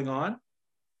that's going on.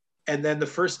 And then the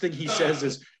first thing he says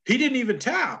is, he didn't even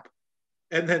tap.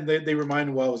 And then they remind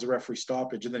him, well, it was a referee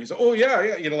stoppage. And then he's like, oh,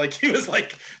 yeah. You know, like he was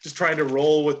like just trying to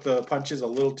roll with the punches a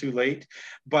little too late.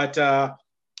 But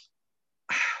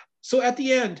so at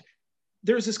the end,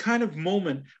 there's this kind of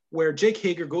moment where Jake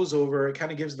Hager goes over and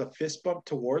kind of gives the fist bump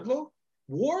to Wardlow.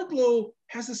 Wardlow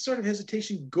has this sort of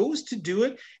hesitation, goes to do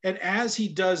it. And as he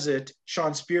does it,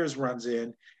 Sean Spears runs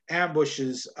in,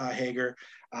 ambushes Hager.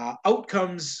 Out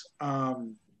comes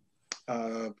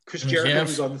Chris Jericho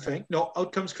was on the thing. No,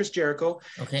 out comes Chris Jericho.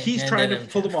 Okay. He's trying to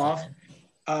pull them off.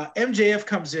 MJF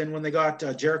comes in when they got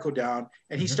Jericho down,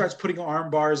 and he starts putting arm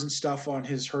bars and stuff on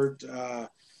his hurt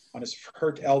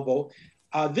elbow.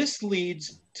 This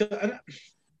leads to.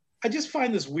 I just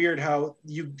find this weird how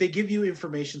they give you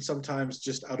information sometimes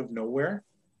just out of nowhere.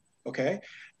 Okay.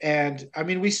 And I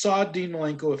mean, we saw Dean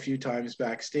Malenko a few times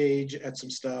backstage at some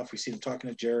stuff. We see him talking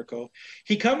to Jericho.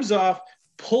 He comes off,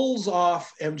 pulls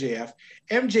off MJF.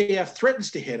 MJF threatens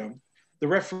to hit him. The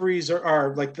referees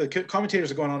are like, the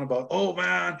commentators are going on about, oh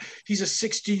man, he's a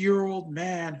 60-year-old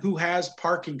man who has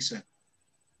Parkinson.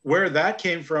 Where that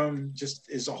came from just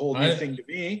is a whole new thing to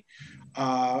me.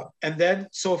 And then,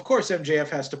 so of course MJF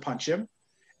has to punch him,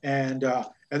 and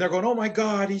they're going, oh my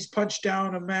God, he's punched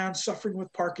down a man suffering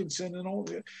with Parkinson and all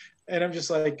that. And I'm just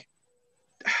like,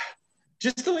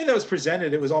 just the way that was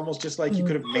presented, it was almost just like you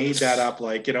could have made that up.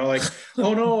 Like, like,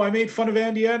 oh no, I made fun of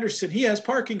Andy Anderson. He has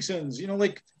Parkinson's,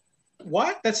 like,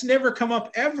 what? That's never come up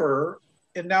ever.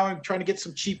 And now I'm trying to get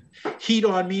some cheap heat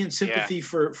on me and sympathy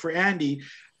for Andy.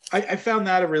 I found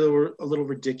that a little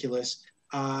ridiculous.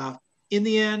 In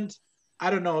the end, I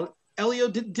don't know. Elio,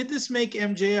 did this make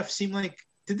MJF seem like,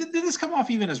 did this come off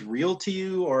even as real to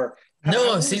you, or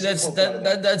no? See,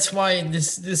 that's why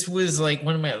this was like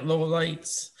one of my low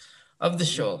lights of the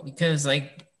show, because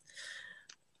like,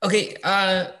 okay,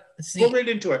 go right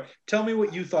into it. Tell me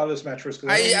what you thought of this match first.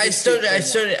 I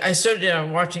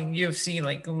started watching UFC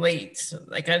like late.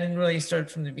 Like I didn't really start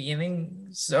from the beginning,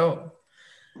 so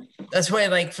that's why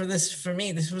like for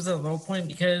me this was a low point,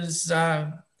 because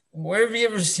where have you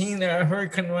ever seen a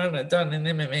Hurricane Rana done in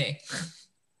MMA?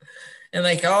 And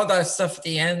like all that stuff at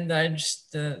the end,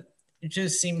 it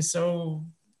just seems so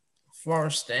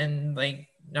forced and like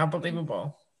not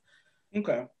believable.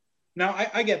 Okay. Now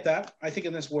I get that. I think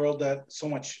in this world that so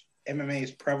much MMA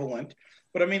is prevalent,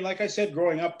 but I mean, like I said,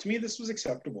 growing up, to me, this was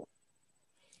acceptable.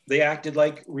 They acted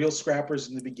like real scrappers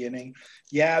in the beginning.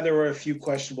 Yeah, there were a few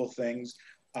questionable things.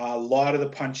 A lot of the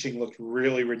punching looked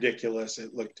really ridiculous.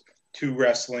 It looked too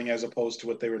wrestling as opposed to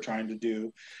what they were trying to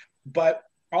do. But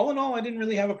all in all, I didn't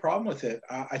really have a problem with it.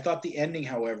 I thought the ending,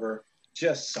 however,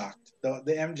 just sucked. The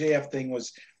MJF thing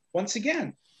was, once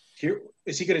again, here,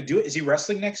 is he going to do it? Is he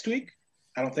wrestling next week?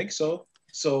 I don't think so.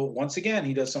 So once again,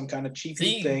 he does some kind of cheap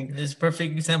thing. This is a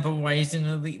perfect example of why he's in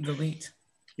the elite.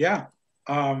 Yeah.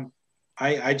 I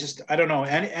don't know.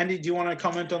 Andy, do you want to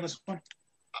comment on this one?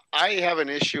 I have an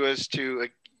issue as to,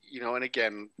 and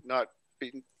again, not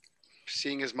being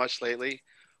seeing as much lately.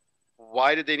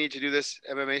 Why did they need to do this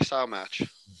MMA style match?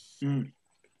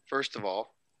 First of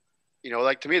all,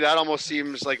 like to me, that almost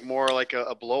seems like more like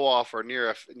a blow off or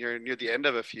near the end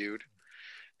of a feud.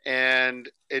 And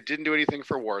it didn't do anything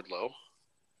for Wardlow.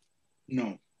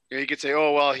 No. You could say,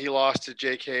 oh, well, he lost to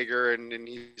Jake Hager and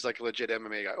he's like a legit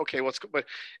MMA guy. Okay, but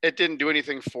it didn't do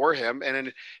anything for him. And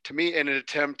then, to me, in an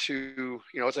attempt to,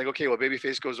 it's like, okay, well,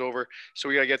 babyface goes over, so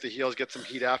we got to get the heels, get some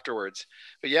heat afterwards.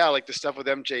 But yeah, like the stuff with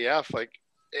MJF, like,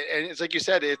 and it's like you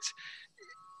said, it's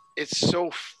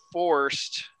so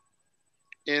forced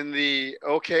in the,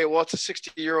 okay, well, it's a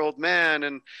 60-year-old man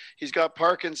and he's got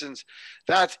Parkinson's.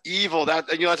 That's evil.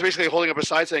 That's basically holding up a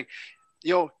sign saying,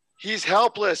 he's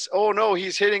helpless. Oh no,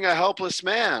 he's hitting a helpless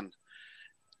man.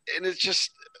 And it's just,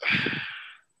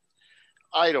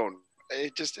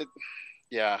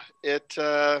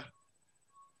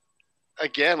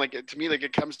 again, like to me, like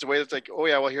it comes to way that's like, oh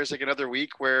yeah, well, here's like another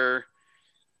week where,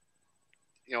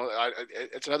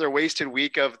 it's another wasted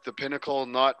week of the Pinnacle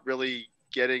not really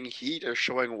getting heat or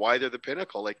showing why they're the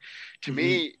Pinnacle. Like to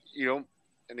me,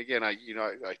 and again, I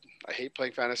hate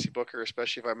playing fantasy booker,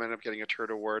 especially if I end up getting a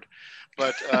turd award.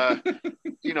 But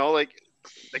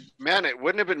man, it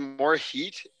wouldn't have been more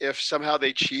heat if somehow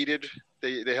they cheated.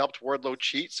 They helped Wardlow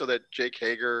cheat so that Jake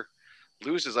Hager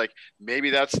loses. Like maybe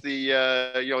that's the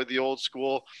the old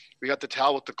school. We got the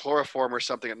towel with the chloroform or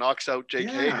something. It knocks out Jake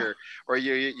Hager, or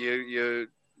you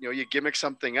gimmick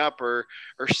something up or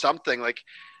something like.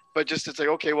 But just it's like,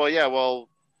 okay, well, yeah, well,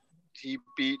 he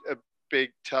beat a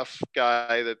big tough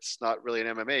guy that's not really an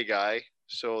MMA guy,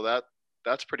 so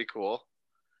that's pretty cool.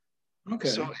 Okay.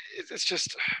 So it's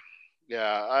just,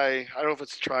 yeah, I don't know if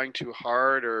it's trying too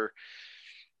hard or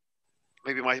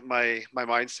maybe my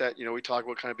mindset. We talk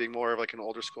about kind of being more of like an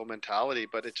older school mentality,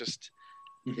 but it just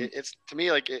it's to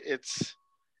me like it's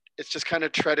just kind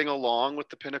of treading along with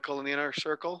the Pinnacle in the inner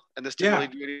circle, and this didn't really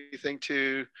do anything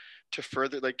to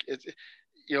further like it.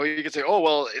 You could say, oh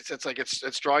well, it's like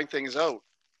it's drawing things out.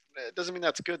 It doesn't mean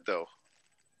that's good though.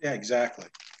 Yeah, exactly.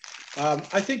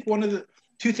 I think one of the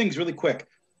two things really quick.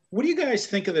 What do you guys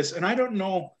think of this? And I don't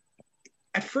know.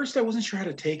 At first, I wasn't sure how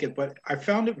to take it, but I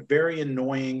found it very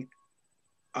annoying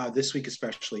this week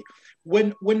especially.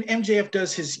 When MJF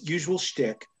does his usual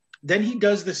shtick, then he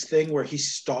does this thing where he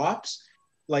stops,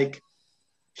 like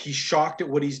he's shocked at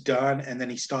what he's done, and then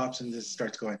he stops and just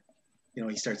starts going,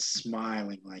 he starts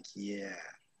smiling like, yeah.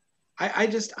 I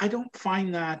don't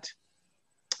find that,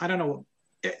 I don't know,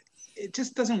 it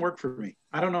just doesn't work for me.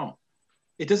 I don't know.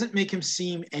 It doesn't make him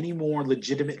seem any more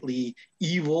legitimately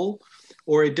evil,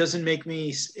 or it doesn't make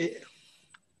me,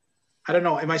 I don't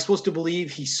know. Am I supposed to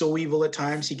believe he's so evil at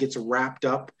times he gets wrapped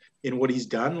up in what he's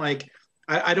done? Like,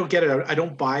 I don't get it. I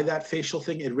don't buy that facial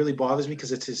thing. It really bothers me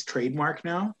because it's his trademark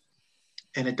now.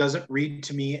 And it doesn't read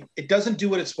to me. It doesn't do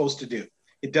what it's supposed to do.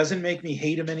 It doesn't make me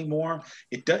hate him anymore.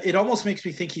 It almost makes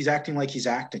me think he's acting like he's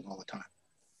acting all the time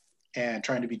and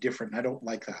trying to be different. I don't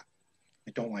like that.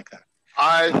 I don't like that.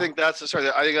 I think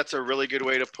that's a really good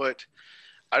way to put.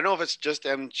 I don't know if it's just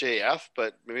MJF,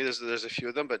 but maybe there's a few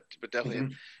of them, but definitely.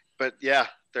 Mm-hmm. But yeah,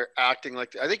 they're acting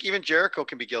like. I think even Jericho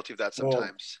can be guilty of that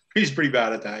sometimes. Well, he's pretty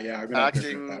bad at that. Yeah,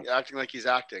 acting like he's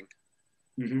acting.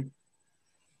 Mm-hmm.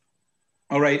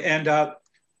 All right, and as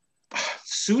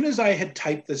soon as I had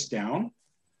typed this down,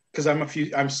 because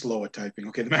I'm slow at typing.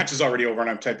 Okay, the match is already over, and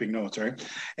I'm typing notes, right?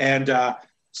 And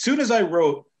soon as I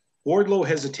wrote Wardlow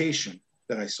hesitation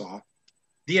that I saw,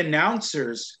 the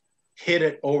announcers hit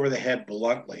it over the head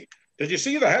bluntly. Did you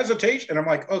see the hesitation? And I'm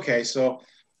like, okay, so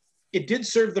it did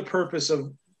serve the purpose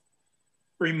of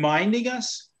reminding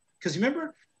us, because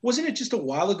remember, wasn't it just a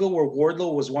while ago where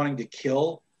Wardlow was wanting to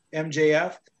kill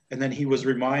MJF, and then he was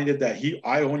reminded that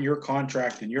I own your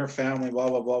contract and your family, blah,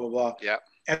 blah, blah, blah, blah. Yeah.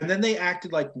 And then they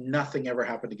acted like nothing ever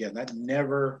happened again. That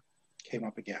never came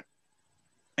up again.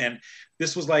 And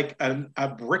this was like a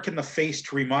brick in the face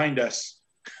to remind us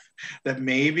that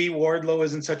maybe Wardlow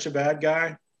isn't such a bad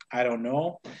guy. I don't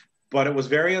know. But it was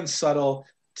very unsubtle.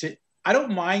 I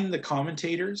don't mind the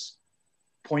commentators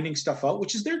pointing stuff out,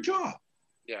 which is their job.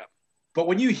 Yeah. But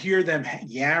when you hear them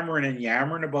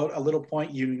yammering about a little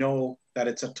point, you know that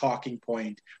it's a talking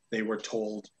point they were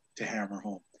told to hammer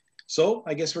home. So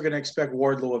I guess we're going to expect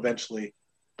Wardlow eventually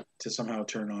to somehow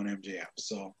turn on MJF.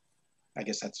 So I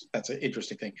guess that's an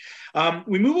interesting thing.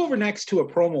 We move over next to a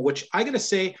promo, which I got to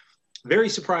say, very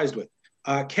surprised with.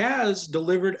 Kaz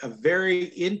delivered a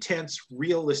very intense,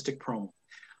 realistic promo.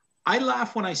 I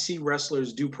laugh when I see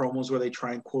wrestlers do promos where they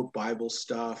try and quote Bible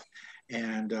stuff.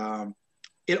 And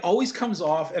it always comes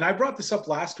off, and I brought this up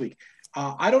last week.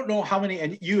 I don't know how many,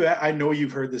 and I know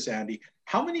you've heard this, Andy.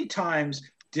 How many times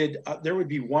did there would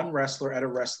be one wrestler at a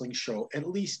wrestling show, at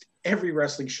least every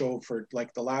wrestling show for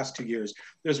like the last 2 years,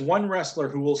 there's one wrestler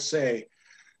who will say,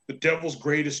 the devil's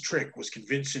greatest trick was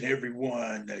convincing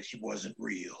everyone that he wasn't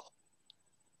real.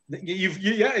 You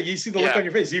see the look on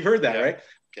your face. You've heard that, right?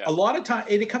 Yeah. A lot of times,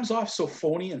 it comes off so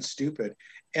phony and stupid.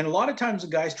 And a lot of times the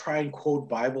guys try and quote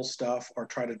Bible stuff or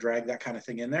try to drag that kind of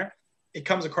thing in there. It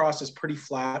comes across as pretty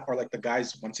flat, or like the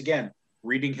guy's, once again,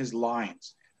 reading his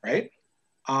lines, right?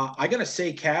 I got to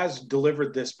say, Kaz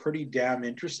delivered this pretty damn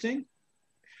interesting.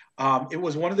 It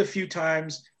was one of the few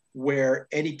times where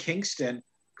Eddie Kingston,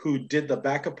 who did the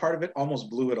backup part of it, almost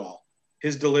blew it all.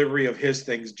 His delivery of his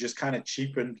things just kind of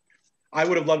cheapened. I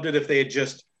would have loved it if they had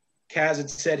just, Kaz had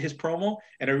said his promo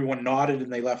and everyone nodded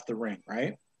and they left the ring,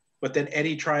 right? But then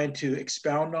Eddie trying to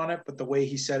expound on it, but the way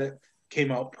he said it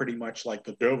came out pretty much like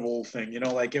the devil thing,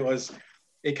 like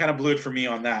it kind of blew it for me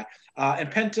on that. And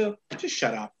Penta, just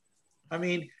shut up. I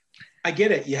mean, I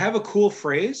get it. You have a cool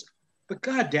phrase, but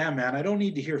goddamn, man, I don't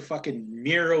need to hear fucking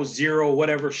Miro Zero,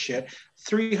 whatever shit,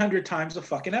 300 times a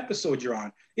fucking episode you're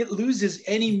on. It loses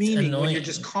any meaning when you're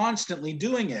just constantly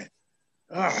doing it.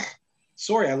 Ugh.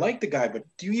 Sorry, I like the guy, but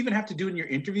do you even have to do it in your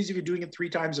interviews if you're doing it 3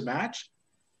 times a match?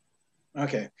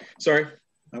 Okay, sorry,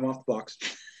 I'm off the box.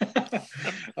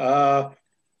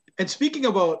 And speaking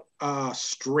about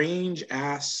strange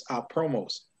ass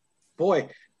promos, boy,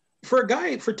 for a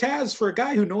guy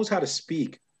who knows how to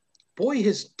speak, boy,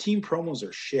 his team promos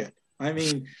are shit. I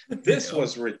mean, this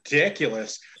was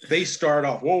ridiculous. They start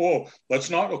off, whoa, let's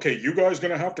not, okay, you guys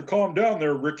gonna have to calm down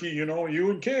there, Ricky,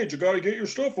 you and Cage, you gotta get your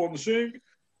stuff on the sink.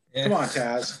 Yeah. Come on,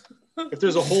 Taz. If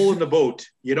there's a hole in the boat,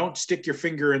 you don't stick your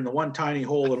finger in the one tiny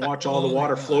hole and watch all the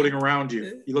water floating around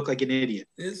you. You look like an idiot.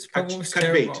 It's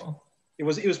terrible. It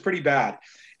was pretty bad.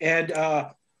 And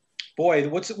boy,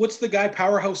 what's the guy,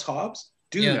 Powerhouse Hobbs?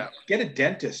 Dude, get a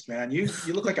dentist, man. You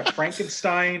look like a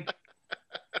Frankenstein.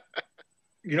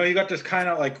 You got this kind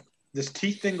of like this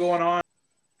teeth thing going on.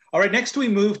 All right, next we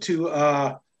move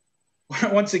to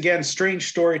once again, strange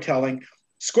storytelling.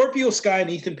 Scorpio Sky and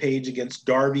Ethan Page against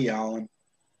Darby Allin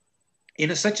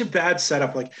in such a bad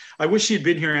setup. Like, I wish you'd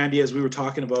been here, Andy, as we were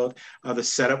talking about the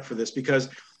setup for this, because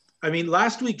I mean,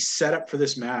 last week's setup for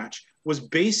this match was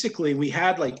basically, we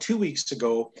had like 2 weeks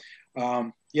ago,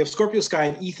 you have Scorpio Sky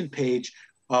and Ethan Page.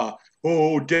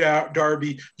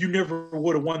 Darby, you never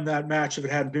would have won that match if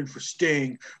it hadn't been for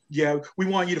Sting. Yeah, we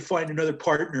want you to find another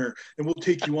partner and we'll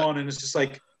take you on. And it's just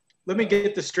like, let me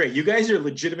get this straight. You guys are a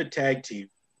legitimate tag team.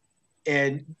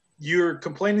 And you're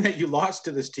complaining that you lost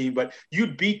to this team, but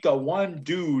you'd beat the one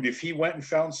dude if he went and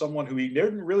found someone who he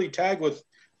didn't really tag with.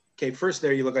 Okay, first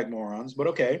there you look like morons, but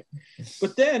okay.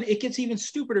 But then it gets even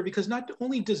stupider because not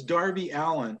only does Darby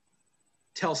Allin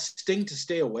tell Sting to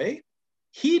stay away,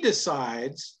 he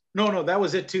decides, no, that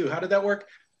was it too. How did that work?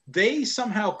 They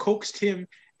somehow coaxed him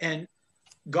and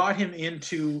got him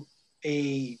into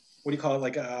a, what do you call it,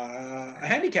 like a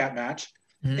handicap match.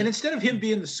 Mm-hmm. And instead of him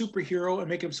being the superhero and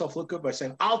making himself look good by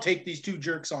saying, I'll take these two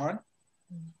jerks on,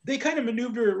 they kind of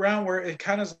maneuvered it around where it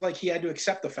kind of like he had to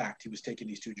accept the fact he was taking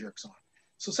these two jerks on.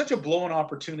 So such a blown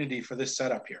opportunity for this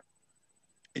setup here.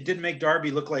 It didn't make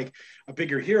Darby look like a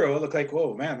bigger hero. It looked like,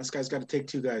 whoa, man, this guy's got to take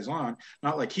two guys on.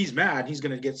 Not like he's mad. He's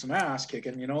going to get some ass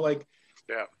kicking,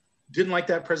 Yeah. Didn't like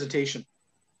that presentation.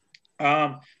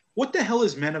 What the hell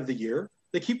is Men of the Year?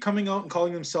 They keep coming out and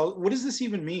calling themselves. What does this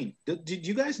even mean? Did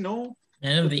you guys know?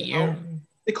 Men of the Year.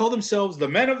 They call themselves the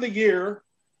Men of the Year.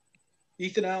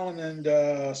 Ethan Allen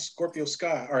and Scorpio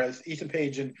Sky, or Ethan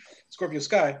Page and Scorpio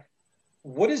Sky.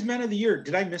 What is Men of the Year?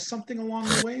 Did I miss something along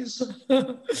the ways?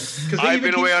 I've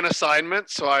been away on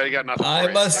assignment, so I got nothing.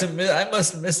 I must have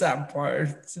missed that part.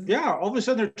 Yeah, all of a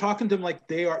sudden they're talking to him like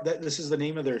this is the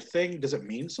name of their thing. Does it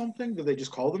mean something? Do they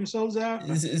just call themselves that?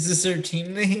 Is this their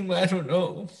team name? I don't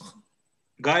know.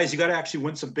 Guys, you got to actually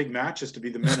win some big matches to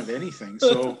be the men of anything.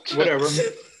 So whatever.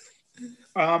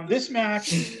 This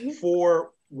match,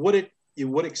 for what you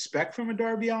would expect from a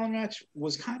Darby Allin match,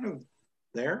 was kind of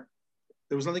there.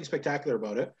 There was nothing spectacular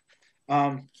about it.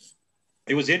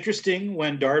 It was interesting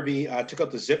when Darby took out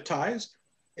the zip ties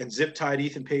and zip tied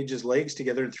Ethan Page's legs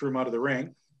together and threw him out of the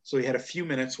ring. So he had a few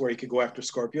minutes where he could go after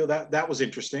Scorpio. That was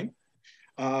interesting.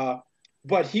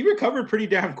 But he recovered pretty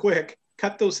damn quick.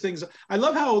 Cut those things. I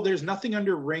love how there's nothing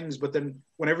under rings, but then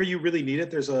whenever you really need it,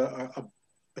 there's a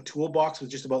toolbox with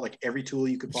just about like every tool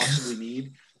you could possibly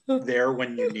need there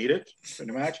when you need it in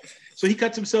a match. So he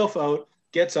cuts himself out,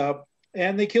 gets up,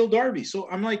 and they kill Darby. So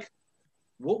I'm like,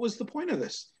 what was the point of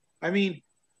this? I mean,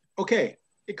 okay,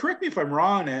 correct me if I'm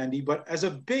wrong, Andy, but as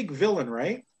a big villain,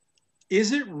 right?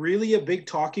 Is it really a big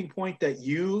talking point that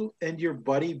you and your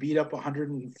buddy beat up a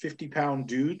 150-pound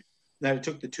dude, that it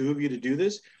took the two of you to do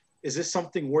this? Is this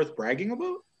something worth bragging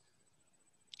about?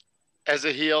 As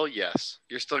a heel, yes.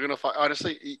 You're still going to find,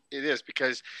 honestly, it is,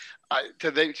 because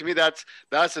to me, that's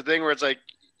the thing where it's like,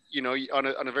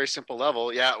 on a very simple level,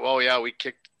 we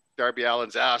kicked Darby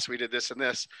Allin's ass. We did this and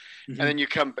this. Mm-hmm. And then you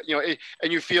come,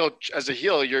 and you feel as a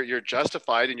heel, you're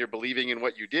justified and you're believing in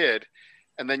what you did.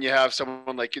 And then you have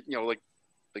someone like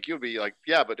you'll be like,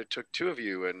 yeah, but it took two of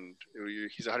you and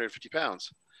he's 150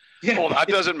 pounds. Yeah. Well, that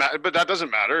doesn't matter, but that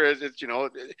doesn't matter.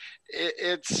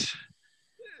 It's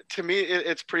to me,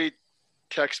 it's pretty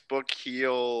textbook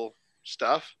heel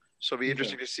stuff. So it'll be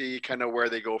interesting to see kind of where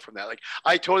they go from that. Like,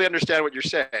 I totally understand what you're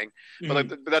saying, but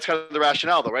but that's kind of the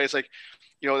rationale though, right? It's like,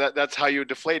 that's how you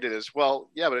deflate it is,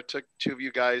 well, yeah, but it took two of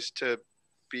you guys to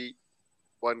beat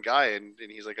one guy and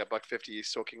he's like $150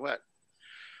 soaking wet.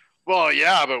 Well,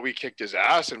 yeah, but we kicked his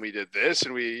ass and we did this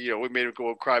and we made him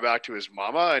go cry back to his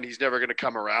mama and he's never going to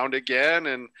come around again.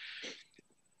 And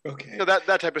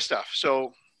that type of stuff.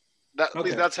 So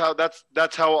that's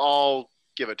how I'll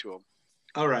give it to him.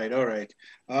 All right.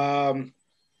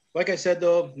 Like I said,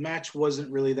 though, match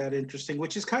wasn't really that interesting,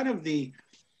 which is kind of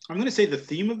I'm going to say the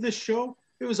theme of this show.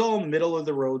 It was all middle of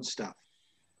the road stuff.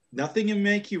 Nothing to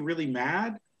make you really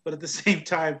mad, but at the same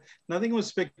time, nothing was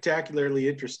spectacularly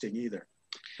interesting either.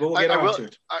 But we'll get on to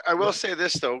it. I will say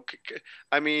this, though.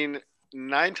 I mean,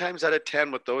 9 times out of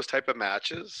 10 with those type of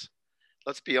matches,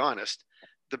 let's be honest,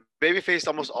 the babyface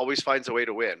almost always finds a way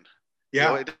to win.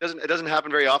 Yeah, it doesn't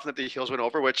happen very often that the heels win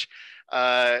over, which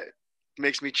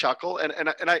makes me chuckle.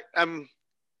 And I'm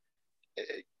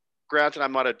granted,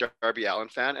 I'm not a Darby Allin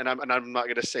fan, and I'm not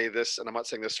going to say this, and I'm not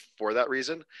saying this for that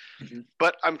reason,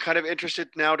 but I'm kind of interested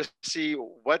now to see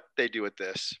what they do with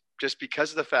this, just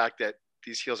because of the fact that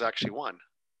these heels actually won.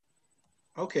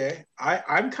 Okay,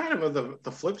 I'm kind of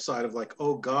the flip side of like,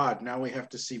 oh God, now we have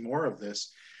to see more of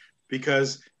this,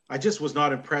 because I just was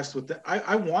not impressed with that.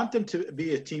 I want them to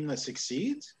be a team that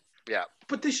succeeds. Yeah.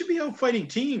 But they should be out fighting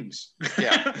teams.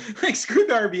 Yeah. Like, screw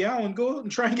Darby Allin. Go out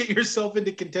and try and get yourself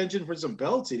into contention for some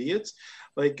belts, idiots.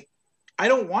 Like, I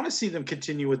don't want to see them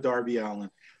continue with Darby Allin,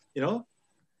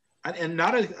 and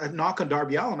not a knock on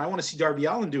Darby Allin. I want to see Darby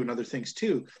Allin doing other things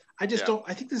too. I just don't.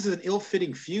 I think this is an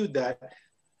ill-fitting feud that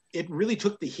it really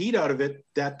took the heat out of it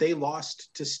that they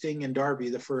lost to Sting and Darby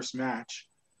the first match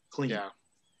clean. Yeah.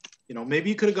 You know, maybe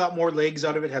you could have got more legs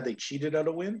out of it had they cheated out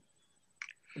a win,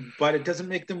 but it doesn't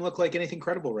make them look like anything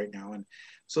credible right now. And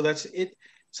so that's it.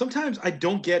 Sometimes I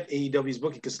don't get AEW's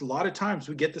booking because a lot of times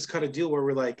we get this kind of deal where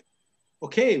we're like,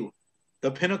 okay,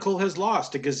 the Pinnacle has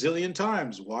lost a gazillion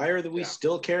times. Why are we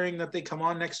still caring that they come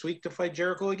on next week to fight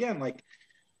Jericho again? Like,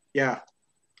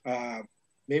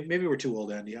 maybe we're too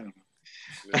old, Andy. I don't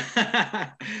know. Yeah.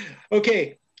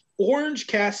 Okay, Orange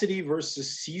Cassidy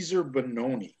versus Cesar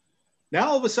Bononi. Now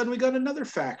all of a sudden we got another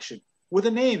faction with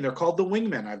a name. They're called the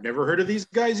Wingmen. I've never heard of these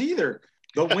guys either.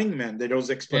 The Wingmen. There's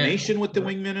explanation what the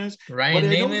Wingmen is. Ryan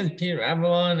Namath, Peter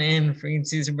Avalon, and freaking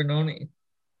Cesar Bononi.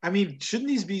 I mean,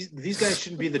 these guys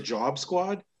shouldn't be the Job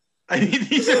Squad? I mean,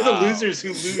 these are the losers who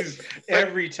lose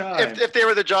every time. If they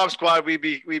were the Job Squad, we'd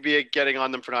be getting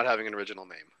on them for not having an original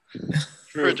name.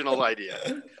 Original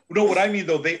idea. No, what I mean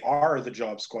though, they are the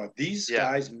Job Squad. These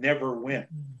guys never win.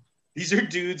 These are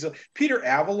dudes. Peter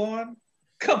Avalon,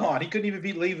 come on, he couldn't even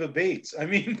beat Leva Bates. I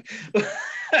mean,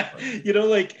 you know,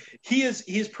 like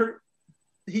he's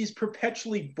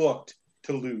perpetually booked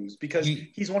to lose because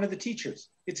he's one of the teachers.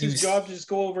 It's his job to just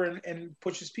go over and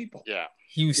push his people. Yeah,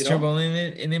 he was terrible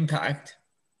in Impact.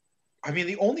 I mean,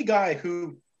 the only guy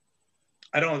who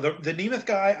I don't know the Nemeth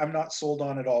guy, I'm not sold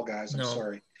on at all, guys. I'm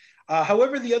sorry.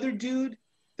 However, the other dude,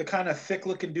 the kind of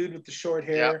thick-looking dude with the short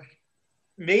hair,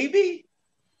 maybe.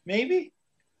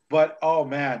 But, oh,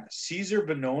 man, Cesar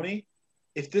Bononi,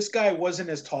 if this guy wasn't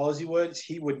as tall as he was,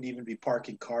 he wouldn't even be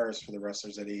parking cars for the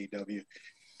wrestlers at AEW.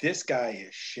 This guy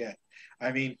is shit.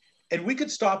 I mean, and we could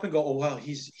stop and go, oh, well,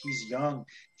 he's young.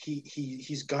 He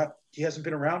hasn't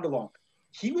been around a long.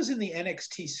 He was in the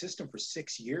NXT system for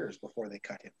 6 years before they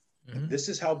cut him. Mm-hmm. This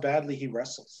is how badly he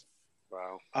wrestles.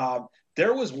 Wow.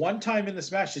 There was one time in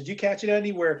this match, did you catch it,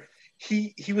 Andy, where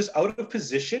he was out of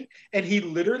position and he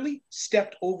literally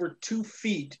stepped over 2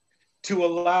 feet to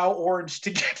allow Orange to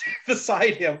get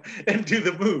beside him and do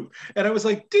the move. And I was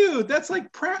like, dude, that's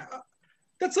like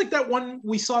that one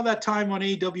we saw that time on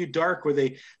AEW Dark where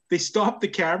they stopped the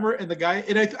camera and the guy,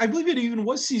 and I believe it even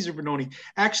was Cesar Bononi,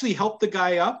 actually helped the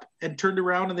guy up and turned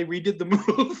around and they redid the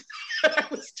move. I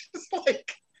was just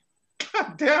like,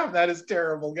 God damn, that is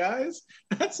terrible, guys.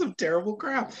 That's some terrible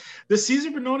crap. The Cesar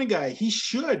Bononi guy,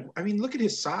 look at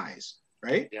his size,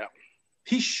 right? Yeah.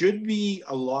 He should be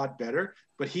a lot better,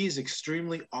 but he's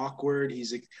extremely awkward.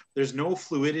 There's no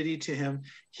fluidity to him.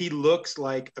 He looks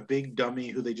like a big dummy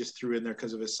who they just threw in there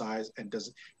because of his size and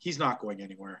he's not going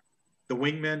anywhere. The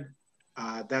Wingman,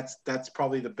 that's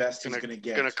probably the best he's going to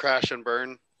get. Going to crash and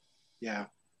burn. Yeah.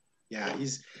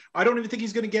 I don't even think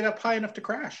he's going to get up high enough to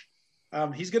crash.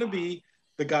 He's going to be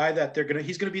the guy that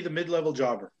he's going to be the mid-level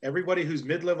jobber. Everybody who's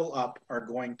mid-level up are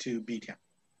going to beat him.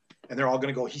 And they're all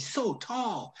going to go, he's so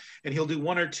tall. And he'll do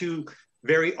 1 or 2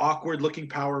 very awkward looking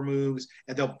power moves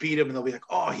and they'll beat him and they'll be like,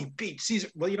 oh, he beat Cesar.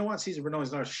 Well, you know what? Cesar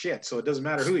Bononi's not shit. So it doesn't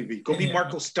matter who he beat. Go beat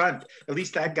Marco Stunt. At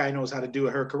least that guy knows how to do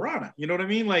a Hurricanrana. You know what I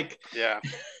mean? Like, yeah.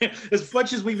 As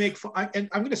much as we make fun, and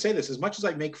I'm going to say this, as much as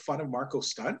I make fun of Marco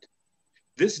Stunt,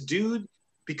 this dude,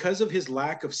 because of his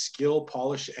lack of skill,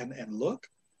 polish, and look,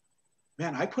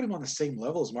 man, I put him on the same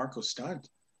level as Marco Stunt.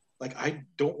 Like, I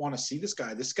don't want to see this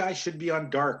guy. This guy should be on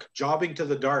Dark, jobbing to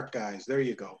the Dark, guys. There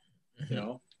you go. Mm-hmm. You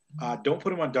know, don't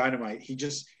put him on Dynamite.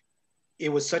 It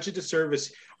was such a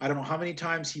disservice. I don't know how many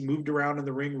times he moved around in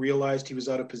the ring, realized he was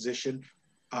out of position,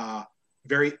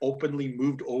 very openly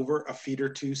moved over a feet or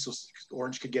 2 so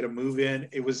Orange could get a move in.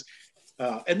 It was,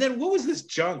 and then what was this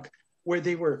junk where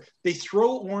they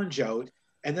throw Orange out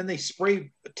and then they spray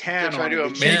tan on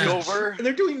him. Makeover. And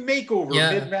they're doing makeover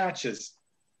mid matches.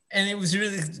 And it was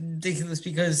really ridiculous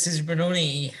because Cesar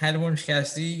Bononi had Orange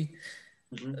Cassidy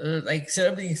set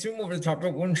up and he threw him over the top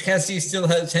rope. Orange Cassidy still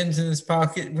had his hands in his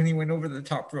pocket when he went over the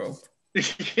top rope.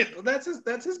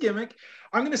 That's his gimmick.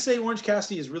 I'm going to say Orange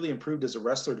Cassidy has really improved as a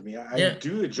wrestler to me. I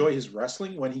do enjoy his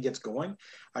wrestling when he gets going.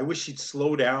 I wish he'd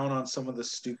slow down on some of the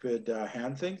stupid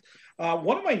hand things.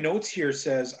 One of my notes here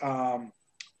says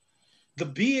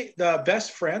the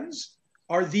best friends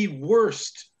are the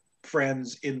worst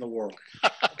friends in the world.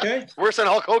 Okay? Worse than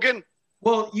Hulk Hogan?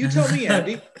 Well, you tell me,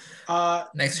 Andy.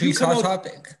 Next week's hot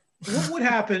topic. What would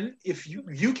happen if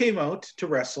you came out to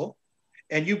wrestle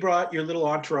and you brought your little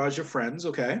entourage of friends,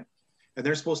 okay? And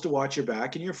they're supposed to watch your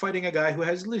back, and you're fighting a guy who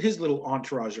has his little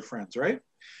entourage of friends, right?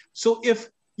 So if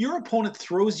your opponent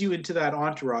throws you into that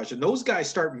entourage and those guys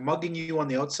start mugging you on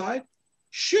the outside,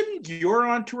 shouldn't your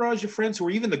entourage of friends, who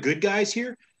are even the good guys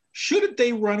here, shouldn't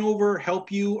they run over,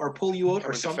 help you, or pull you out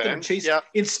or something and chase? Yeah.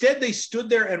 Instead, they stood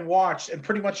there and watched and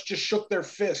pretty much just shook their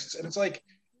fists. And it's like,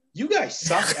 You guys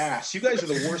suck ass. You guys are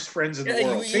the worst friends in the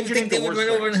world. You think they would run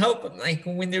over and help him, like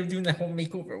when they were doing the home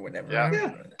makeover or whatever.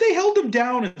 Yeah. They held him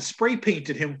down and spray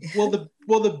painted him. Well, the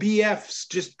BFs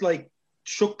just like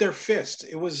shook their fist.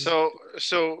 It was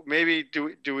so maybe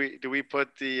do we put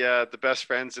the best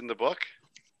friends in the book?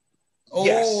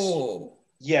 Oh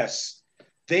yes.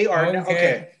 They are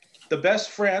okay. The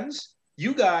best friends.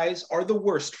 You guys are the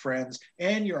worst friends,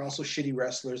 and you're also shitty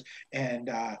wrestlers.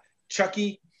 And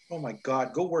Chucky. Oh my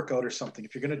God, go work out or something.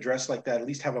 If you're going to dress like that, at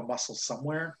least have a muscle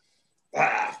somewhere.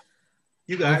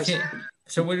 You guys. Okay.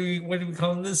 So what do we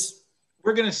call this?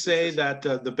 We're going to say that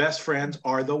the best friends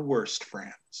are the worst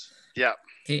friends. Yeah.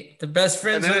 Okay. The best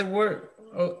friends are the worst.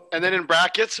 Oh. And then in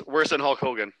brackets, worse than Hulk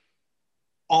Hogan.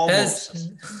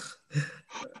 Almost.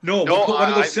 No, we'll put one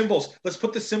of those symbols. Let's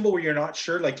put the symbol where you're not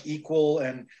sure, like equal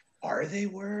and are they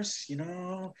worse?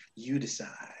 You decide.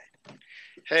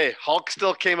 Hey, Hulk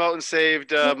still came out and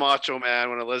saved Macho Man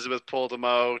when Elizabeth pulled him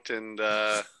out, and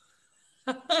that's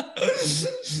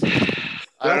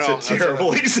a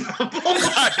terrible example.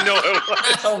 I know it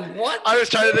was. What? I was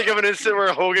trying to think of an instant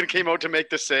where Hogan came out to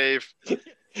make the save.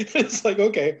 It's like,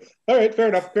 okay, all right, fair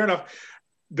enough.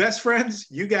 Best friends,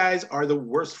 you guys are the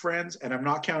worst friends, and I'm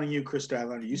not counting you, Chris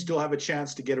Stylander. You still have a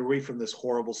chance to get away from this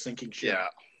horrible sinking ship. Yeah.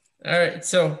 All right,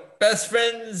 so best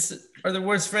friends are the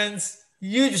worst friends.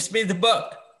 You just made the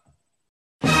book.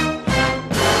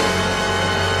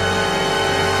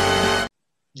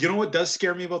 You know what does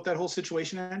scare me about that whole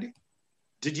situation, Andy?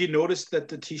 Did you notice that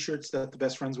the T-shirts that the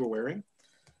best friends were wearing,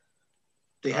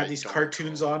 they had these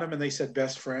cartoons on them, and they said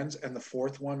best friends, and the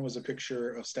fourth one was a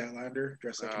picture of Statlander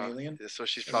dressed like an alien. So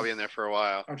she's probably in there for a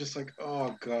while. I'm just like,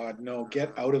 oh God, no,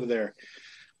 get out of there.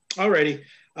 Alrighty.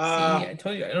 I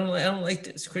told you I don't like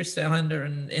this Chris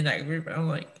Statlander in that group. I don't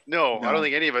like. No, I don't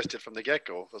think any of us did from the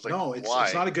get-go. I was like, no,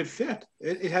 it's not a good fit.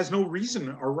 It has no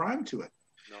reason or rhyme to it.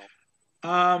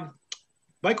 No.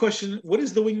 My question: what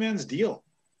is the wingman's deal?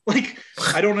 Like,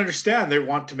 I don't understand. They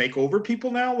want to make over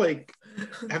people now. Like,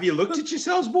 have you looked at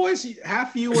yourselves, boys?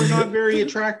 Half of you are not very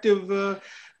attractive.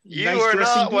 You are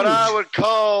not what I would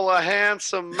call a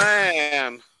handsome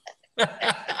man.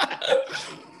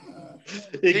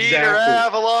 Exactly. Peter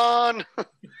Avalon,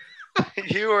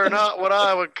 you are not what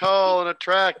I would call an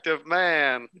attractive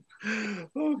man.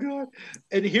 Oh God!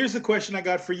 And here's the question I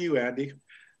got for you, Andy.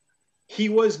 He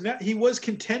was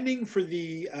contending for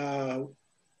the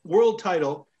world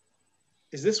title.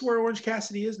 Is this where Orange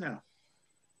Cassidy is now?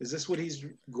 Is this what he's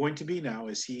going to be now?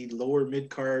 Is he lower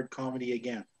mid-card comedy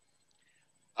again?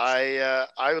 I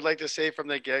would like to say from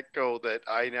the get-go that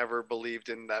I never believed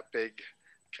in that big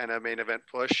kind of main event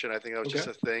push, and I think that was just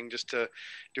a thing just to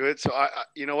do it. So I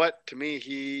you know what, to me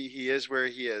he is where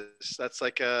he is. That's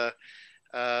like a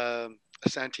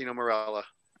Santino Marella.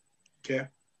 Okay.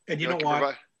 And you know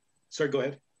what, sorry, go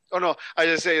ahead. Oh no, I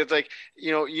just say it's like,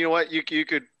 you know what, you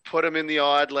could put him in the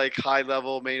odd like high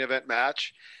level main event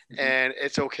match, and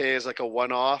it's okay as like a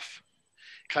one-off,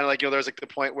 kind of like, there's like the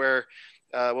point where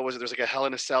what was it? There's like a Hell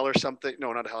in a Cell or something.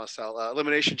 No, not a Hell in a Cell.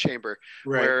 Elimination Chamber,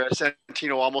 where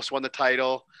Santino almost won the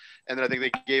title, and then I think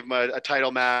they gave him a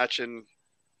title match, and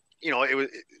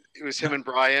it was him and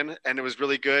Brian, and it was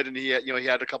really good, and he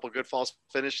had a couple of good false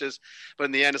finishes, but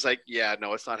in the end, it's like, yeah,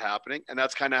 no, it's not happening, and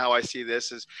that's kind of how I see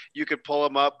this. Is you could pull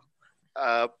him up,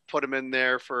 put him in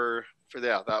there for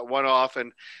that one off,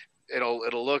 and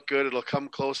it'll look good, it'll come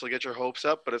close, it'll get your hopes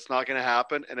up, but it's not going to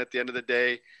happen, and at the end of the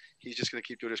day, he's just going to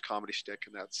keep doing his comedy shtick,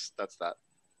 and that's that.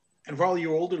 And for all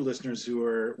your older listeners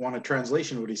who want a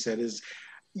translation, what he said is,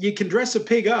 you can dress a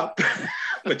pig up,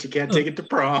 but you can't take it to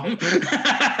prom.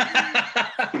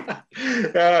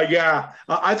 Yeah.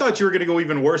 I thought you were going to go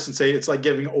even worse and say it's like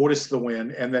giving Otis the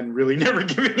win and then really never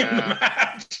giving him the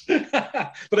match.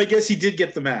 But I guess he did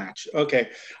get the match. Okay.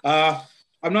 I'm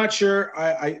not sure.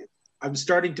 I'm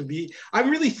starting to be – I'm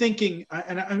really thinking –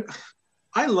 and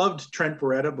I loved Trent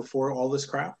Beretta before all this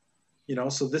crap,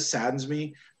 so this saddens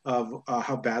me of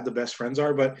how bad the best friends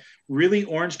are. But really,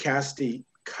 Orange Cassidy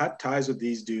 – cut ties with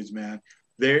these dudes, man.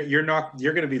 You're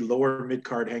going to be lower mid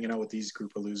card hanging out with these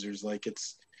group of losers. Like,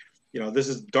 it's, this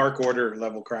is Dark Order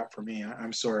level crap for me.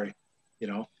 I'm sorry,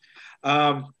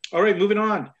 All right, moving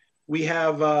on. We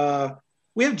have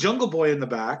Jungle Boy in the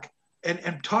back,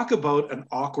 and talk about an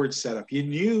awkward setup. You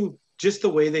knew just the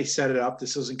way they set it up,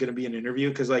 this wasn't going to be an interview,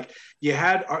 because like you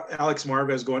had Alex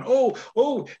Marvez going,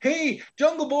 oh, hey,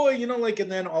 Jungle Boy,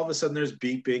 and then all of a sudden there's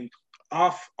beeping.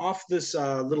 Off this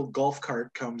little golf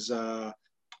cart comes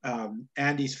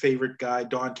Andy's favorite guy,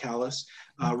 Don Callis,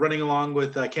 running along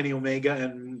with Kenny Omega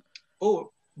and,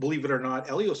 believe it or not,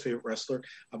 Elio's favorite wrestler,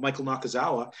 Michael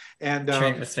Nakazawa. And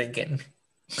I was thinking.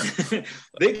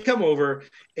 they come over,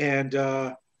 and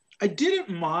I didn't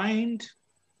mind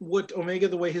what Omega,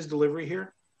 the way his delivery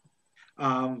here.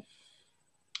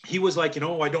 He was like, you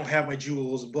know, I don't have my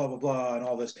jewels, blah, blah, blah, and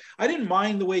all this. I didn't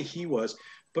mind the way he was.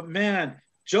 But, man,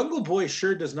 Jungle Boy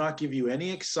sure does not give you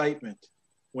any excitement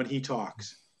when he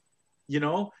talks. You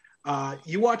know?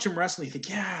 You watch him wrestle, you think,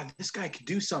 yeah, this guy could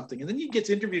do something. And then he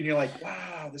gets interviewed, and you're like,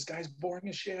 wow, this guy's boring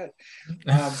as shit.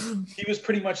 He was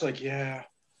pretty much like, yeah,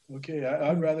 okay,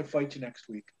 I'd rather fight you next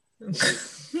week.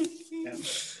 Yeah.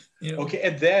 Yeah. Okay,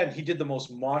 and then he did the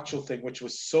most macho thing, which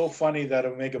was so funny that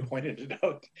Omega pointed it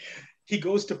out. He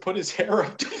goes to put his hair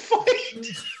up to fight.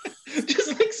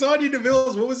 Just like Sonya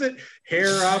Deville's, what was it?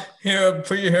 Hair up.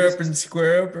 Put your hair up and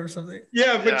square up or something.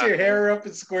 Yeah, put your hair up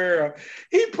and square up.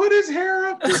 He put his hair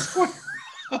up and square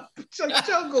up. It's like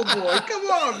Jungle Boy. Come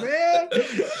on,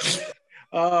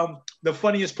 man. The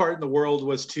funniest part in the world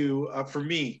was for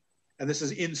me, and this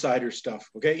is insider stuff,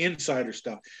 okay? Insider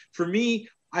stuff. For me,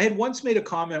 I had once made a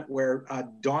comment where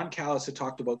Don Callis had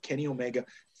talked about Kenny Omega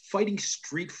fighting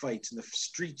street fights in the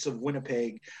streets of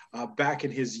Winnipeg back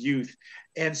in his youth.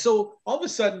 And so all of a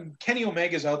sudden, Kenny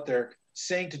Omega's out there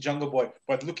saying to Jungle Boy,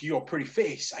 but look at your pretty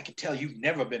face. I can tell you've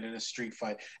never been in a street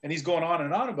fight. And he's going on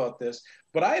and on about this.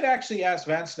 But I had actually asked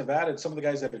Vance Nevada and some of the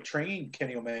guys that had trained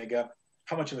Kenny Omega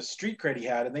how much of a street cred he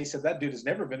had, and they said that dude has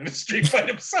never been in a street fight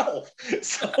himself.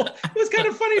 So it was kind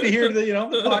of funny to hear the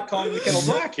pot calling the kettle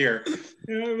black here.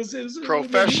 You know, it was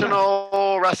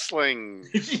professional wrestling.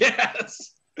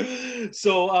 Yes.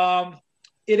 So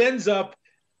it ends up.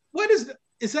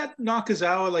 Is that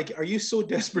Nakazawa? Like, are you so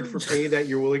desperate for pay that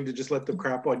you're willing to just let them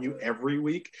crap on you every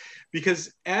week?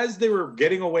 Because as they were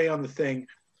getting away on the thing,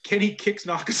 Kenny kicks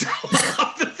Nakazawa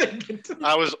off the thing.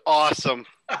 That was awesome.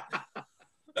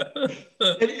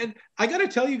 And I got to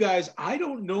tell you guys, I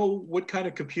don't know what kind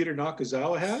of computer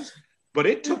Nakazawa has, but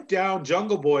it took down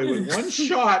Jungle Boy with one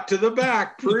shot to the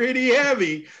back, pretty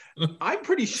heavy. I'm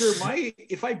pretty sure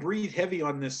if I breathe heavy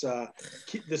on this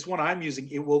one I'm using,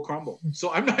 it will crumble.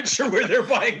 So I'm not sure where they're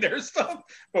buying their stuff,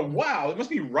 but wow, it must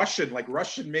be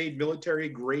Russian-made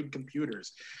military-grade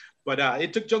computers. But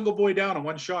it took Jungle Boy down in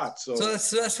one shot. So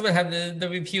that's what happened to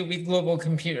the WPOV Global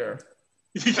Computer.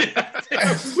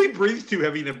 Yeah, we breathed too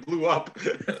heavy and it blew up.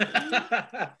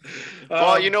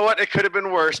 Well, you know what? It could have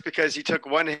been worse because he took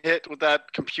one hit with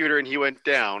that computer and he went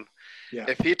down. Yeah.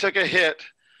 If he took a hit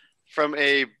from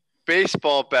a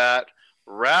baseball bat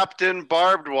wrapped in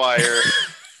barbed wire,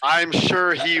 I'm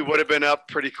sure he would have been up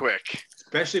pretty quick.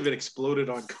 Especially if it exploded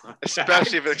on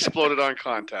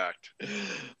contact.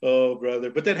 Oh,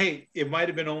 brother. But then, hey, it might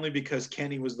have been only because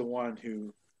Kenny was the one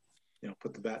who,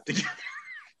 put the bat together.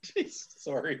 Jeez,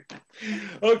 sorry.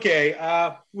 Okay.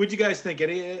 What'd you guys think?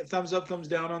 Any thumbs up, thumbs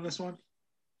down on this one?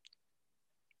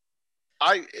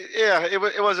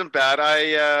 It wasn't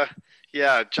bad.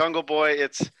 Jungle Boy,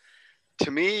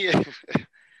 to me,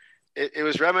 it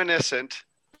was reminiscent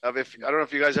of I don't know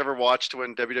if you guys ever watched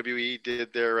when WWE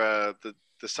did their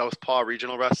the Southpaw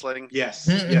regional wrestling. Yes,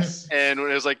 yes. And it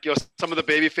was like, some of the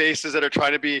baby faces that are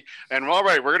trying to be, and all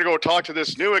right, we're going to go talk to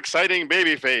this new exciting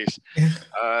baby face.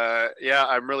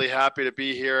 I'm really happy to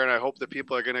be here, and I hope that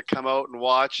people are going to come out and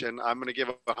watch, and I'm going to give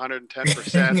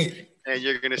 110%, and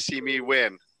you're going to see me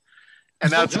win.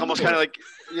 And that's almost kind of like,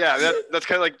 that's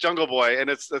kind of like Jungle Boy. And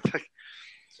it's like,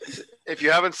 if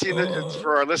you haven't seen it,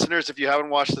 for our listeners, if you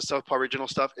haven't watched the Southpaw regional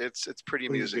stuff, it's pretty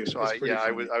amusing. So I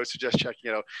would suggest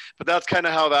checking it out. But that's kind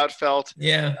of how that felt.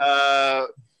 Yeah.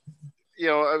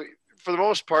 For the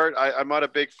most part, I'm not a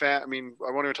big fan. I mean, I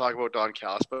won't even talk about Don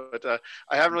Callis, but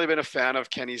I haven't really been a fan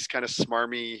of Kenny's kind of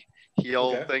smarmy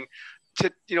heel thing.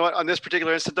 On this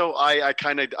particular instant though, I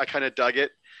kind of dug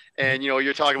it. And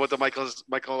you're talking about the Michael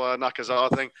Nakazawa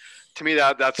thing. To me,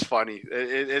 that's funny.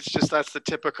 It's just that's the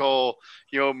typical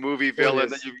movie villain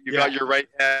that you got your right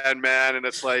hand man, and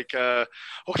it's like,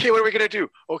 okay, what are we gonna do?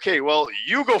 Okay, well,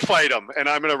 you go fight him, and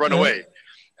I'm gonna run away.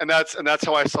 And that's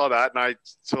how I saw that, and I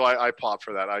popped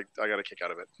for that. I got a kick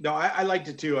out of it. No, I liked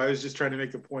it too. I was just trying to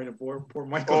make the point of poor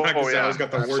Michael Nakazawa's got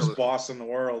the worst boss in the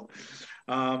world.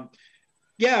 It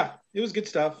was good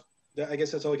stuff. I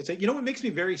guess that's all I can say. You know what makes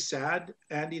me very sad,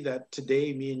 Andy, that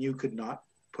today me and you could not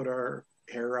put our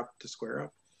hair up to square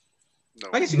up? No.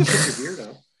 I guess you could put your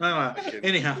beard up.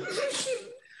 Anyhow,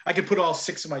 I could put all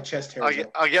 6 of my chest hairs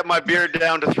up. I'll get my beard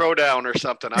down to throw down or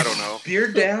something. I don't know.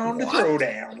 Beard down to throw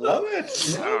down. Love it.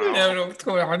 It's not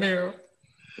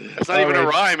even a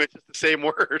rhyme. It's just the same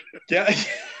word. Yeah.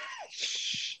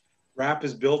 Rap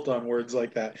is built on words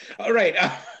like that. All right.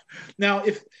 Now,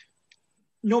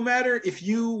 no matter if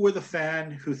you were the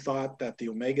fan who thought that the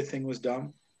Omega thing was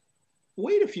dumb,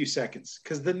 wait a few seconds,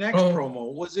 because the next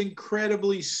promo was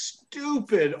incredibly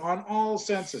stupid on all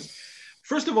senses.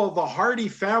 First of all, the Hardy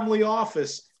family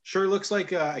office sure looks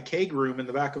like a keg room in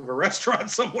the back of a restaurant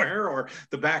somewhere, or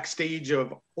the backstage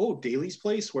of, Daly's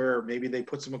place, where maybe they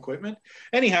put some equipment.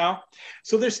 Anyhow,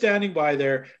 so they're standing by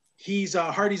there.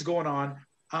 Hardy's going on.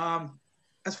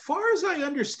 As far as I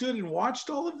understood and watched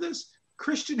all of this,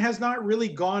 Christian has not really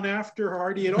gone after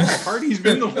Hardy at all. Hardy's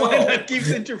been the one that keeps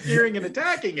interfering and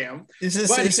attacking him. Is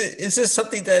this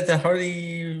something that the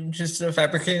Hardy just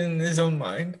fabricated in his own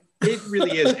mind? It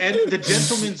really is. And the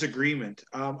gentleman's agreement.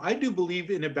 I do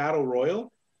believe in a battle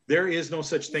royal, there is no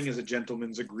such thing as a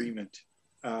gentleman's agreement.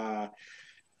 I've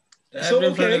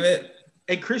never heard of it.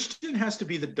 And Christian has to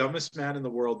be the dumbest man in the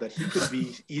world that he could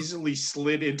be easily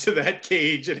slid into that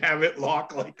cage and have it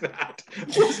lock like that.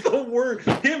 What's the word?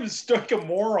 Him stuck a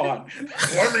moron.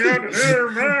 Let me out of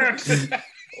here, man.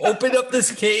 Open up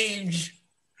this cage.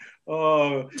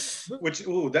 That's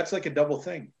like a double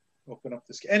thing. Open up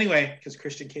this. Anyway, because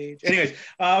Christian Cage. Anyways,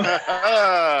 but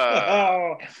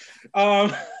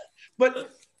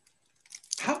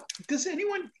how does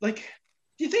anyone like?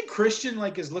 Do you think Christian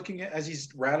is looking at as he's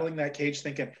rattling that cage,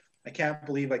 thinking, "I can't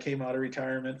believe I came out of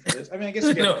retirement for this"? I mean, I guess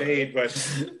you get paid, but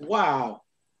wow,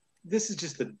 this is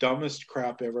just the dumbest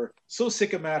crap ever. So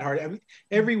sick of Matt Hardy. I mean,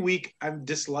 every week I'm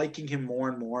disliking him more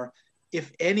and more.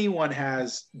 If anyone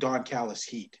has Don Callis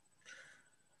heat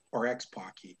or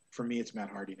X-Pac heat, for me, it's Matt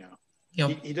Hardy now.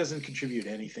 Yep. He doesn't contribute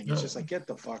anything. He's just like, get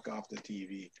the fuck off the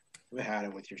TV. We had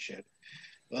it with your shit.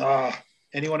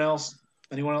 Anyone else?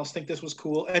 Anyone else think this was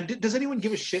cool? And does anyone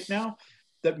give a shit now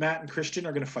that Matt and Christian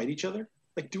are going to fight each other?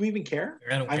 Like, do we even care?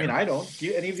 I mean, I don't.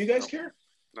 Do any of you guys care?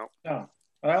 No. I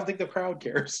don't think the crowd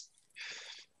cares.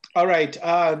 All right.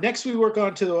 Next, we work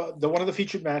on to the one of the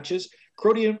featured matches.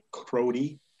 Cody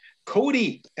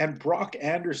and Brock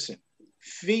Anderson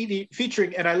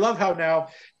featuring, and I love how now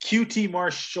QT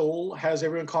Marshall has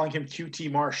everyone calling him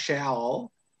QT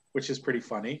Marshall, which is pretty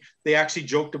funny. They actually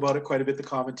joked about it quite a bit, the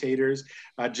commentators.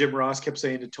 Jim Ross kept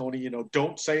saying to Tony,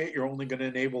 don't say it, you're only going to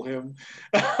enable him,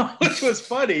 which was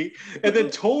funny. And then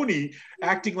Tony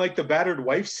acting like the battered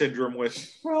wife syndrome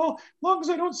with, well, as long as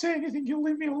I don't say anything, you'll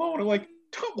leave me alone. I'm like,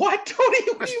 what, Tony?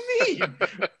 What do you mean?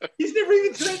 He's never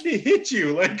even threatened to hit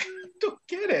you. Like, don't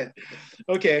get it.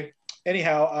 Okay.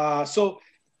 Anyhow, so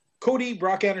Cody,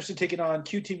 Brock Anderson taking on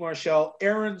QT Marshall,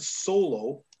 Aaron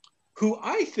Solo, who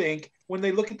I think when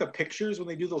they look at the pictures, when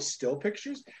they do those still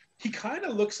pictures, he kind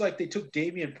of looks like they took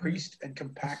Damian Priest and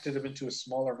compacted him into a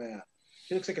smaller man.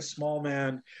 He looks like a small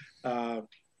man.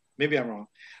 Maybe I'm wrong.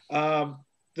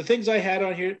 The things I had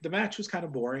on here, the match was kind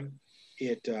of boring.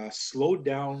 It slowed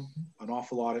down an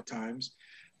awful lot at times.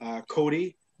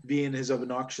 Cody being his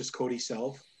obnoxious Cody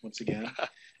self, once again.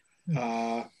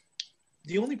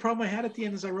 The only problem I had at the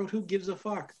end is I wrote, who gives a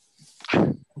fuck?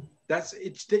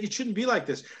 It shouldn't be like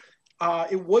this.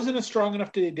 It wasn't a strong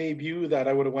enough to debut that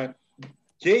I would have went,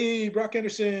 yay, Brock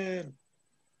Anderson.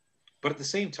 But at the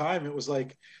same time, it was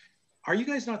like, are you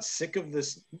guys not sick of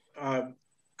this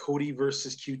Cody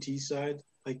versus QT side?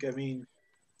 Like, I mean,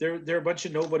 they're a bunch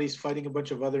of nobodies fighting a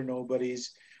bunch of other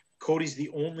nobodies. Cody's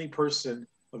the only person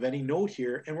of any note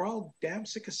here, and we're all damn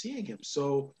sick of seeing him.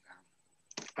 So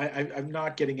I'm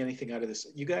not getting anything out of this.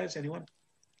 You guys, anyone?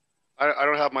 I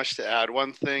don't have much to add.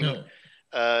 One thing,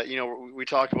 we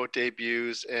talk about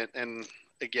debuts, and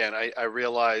again, I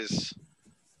realize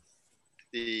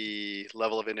the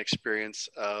level of inexperience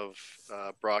of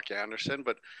Brock Anderson,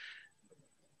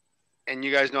 and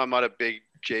you guys know I'm not a big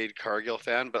Jade Cargill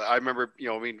fan, but I remember,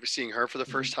 seeing her for the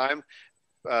first time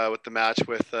with the match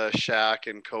with Shaq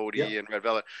and Cody and Red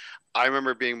Velvet. I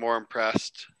remember being more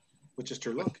impressed with just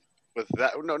her look. With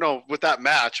that, with that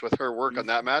match, with her work on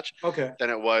that match, than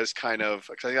it was kind of,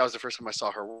 because I think that was the first time I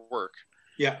saw her work.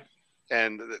 Yeah,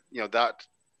 and that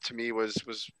to me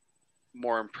was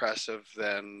more impressive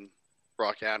than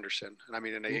Brock Anderson. And I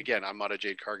mean, and again, I'm not a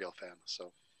Jade Cargill fan,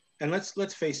 so. And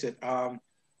let's face it,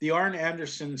 the Arn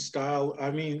Anderson style. I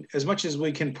mean, as much as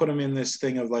we can put him in this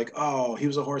thing of like, oh, he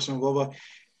was a horseman, blah blah.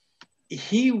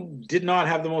 He did not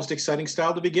have the most exciting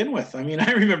style to begin with. I mean,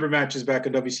 I remember matches back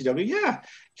in WCW. Yeah,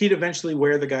 he'd eventually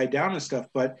wear the guy down and stuff,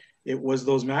 but it was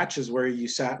those matches where you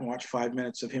sat and watched 5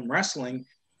 minutes of him wrestling,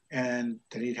 and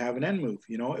then he'd have an end move.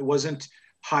 It wasn't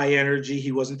high energy.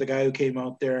 He wasn't the guy who came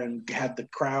out there and had the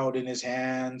crowd in his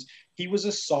hands. He was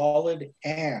a solid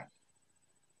hand.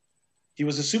 He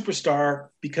was a superstar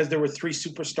because there were 3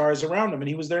 superstars around him, and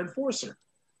he was their enforcer.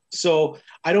 So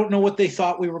I don't know what they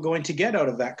thought we were going to get out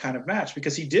of that kind of match,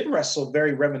 because he did wrestle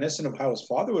very reminiscent of how his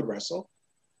father would wrestle.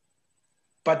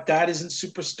 But that isn't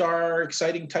superstar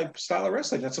exciting type style of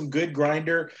wrestling. That's some good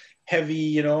grinder. heavy,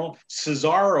 you know,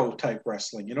 Cesaro type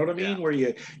wrestling. You know what I mean? Where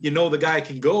you know the guy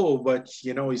can go, but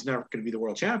you know he's never going to be the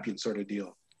world champion sort of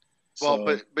deal. Well,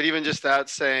 but even just that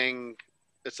saying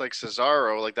it's like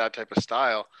Cesaro, like that type of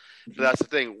style. Mm-hmm. That's the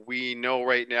thing. We know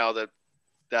right now that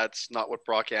that's not what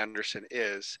Brock Anderson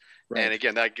is. Right. And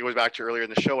again, that goes back to earlier in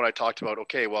the show when I talked about,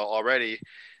 okay, well, already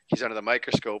he's under the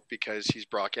microscope because he's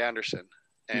Brock Anderson.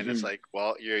 And it's like,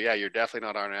 well, you're definitely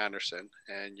not Arn Anderson,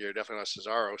 and you're definitely not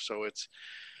Cesaro. So it's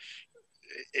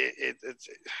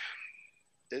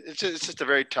just a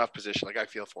very tough position. Like, I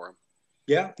feel for him.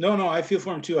 Yeah, no, I feel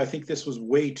for him too. I think this was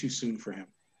way too soon for him.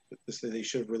 They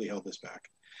should have really held this back.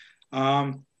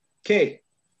 Okay,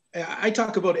 I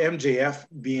talk about MJF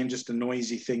being just a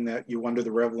noisy thing that you wonder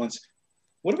the relevance.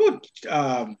 What about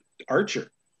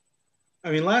Archer? I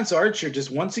mean, Lance Archer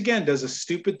just once again does a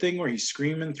stupid thing where he's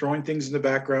screaming, throwing things in the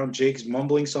background. Jake's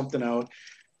mumbling something out,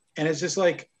 and it's just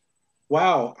like,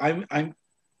 wow,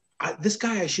 this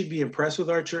guy, I should be impressed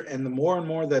with Archer. And the more and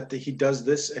more that he does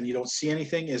this and you don't see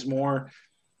anything is more,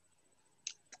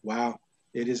 wow,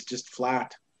 it is just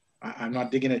flat. I'm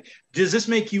not digging it. Does this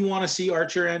make you want to see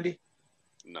Archer, Andy?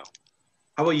 No.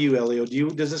 How about you, Elio?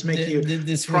 Does this make you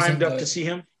primed up to see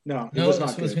him? No, it was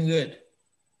not good.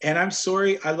 And I'm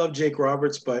sorry, I love Jake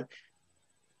Roberts, but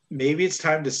maybe it's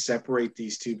time to separate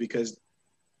these two because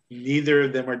neither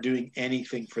of them are doing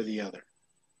anything for the other.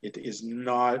 It is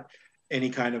not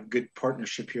any kind of good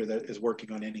partnership here that is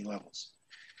working on any levels.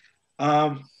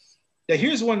 Now,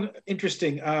 here's one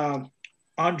interesting.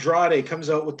 Andrade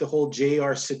comes out with the whole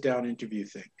JR sit-down interview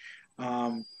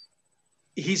thing.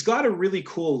 He's got a really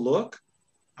cool look.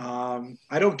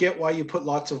 I don't get why you put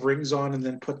lots of rings on and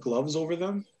then put gloves over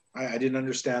them. I didn't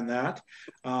understand that.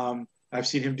 I've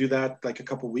seen him do that like a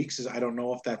couple of weeks. I don't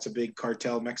know if that's a big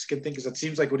cartel Mexican thing because it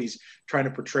seems like what he's trying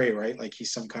to portray, right? Like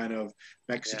he's some kind of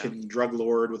Mexican drug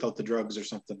lord without the drugs or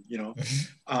something, you know?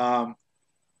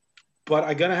 But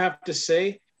I'm going to have to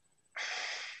say,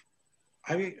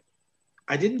 I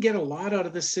didn't get a lot out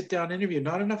of this sit-down interview.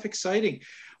 Not enough exciting.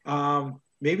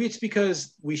 Maybe it's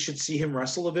because we should see him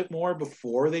wrestle a bit more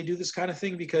before they do this kind of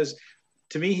thing because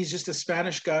to me, he's just a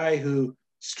Spanish guy who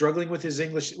struggling with his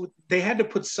English. They had to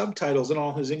put subtitles in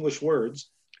all his English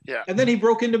words. Yeah. And then he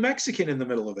broke into Mexican in the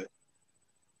middle of it.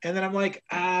 And then I'm like,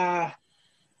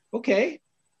 okay.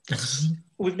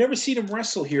 We've never seen him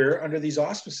wrestle here under these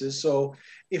auspices. So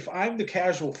if I'm the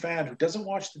casual fan who doesn't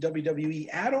watch the WWE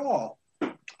at all,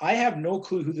 I have no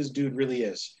clue who this dude really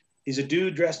is. He's a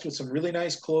dude dressed with some really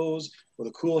nice clothes, with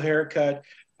a cool haircut,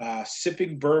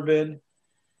 sipping bourbon.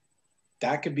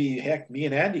 That could be, heck, me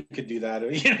and Andy could do that.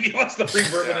 You know, he wants to bring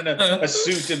bourbon in a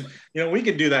suit and, you know, we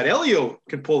can do that. Elio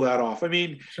can pull that off. I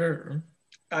mean, sure.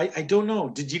 I don't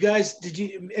know.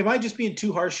 Am I just being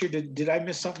too harsh here? Did I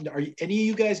miss something? Any of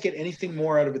you guys get anything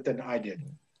more out of it than I did?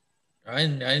 I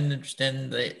didn't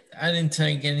understand that. I didn't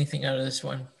get anything out of this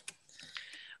one.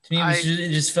 To me,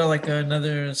 it just felt like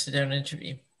another sit-down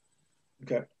interview.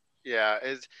 Okay. Yeah.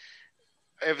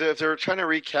 If they're trying to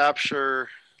recapture,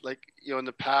 like, you know, in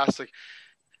the past, like,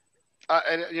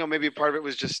 and, you know, maybe part of it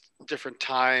was just different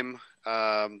time,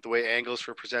 the way angles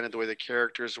were presented, the way the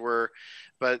characters were.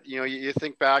 But, you know, you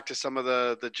think back to some of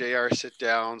the JR sit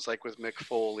downs, like with Mick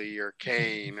Foley or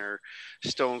Kane or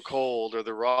Stone Cold or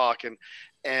The Rock.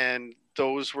 And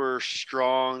those were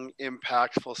strong,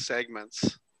 impactful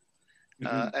segments.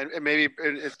 And maybe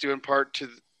it's due in part to,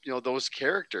 you know, those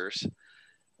characters.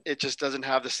 It just doesn't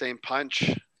have the same punch.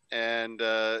 And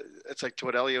it's like, to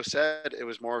what Elio said, it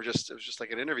was just like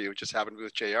an interview. It just happened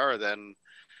with JR. Then,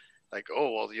 like,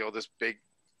 oh, well, you know, this big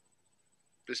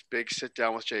sit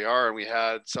down with JR, and we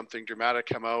had something dramatic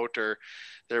come out, or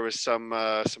there was some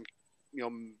you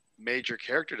know, major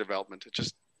character development.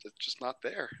 It's just not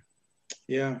there.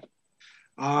 Yeah.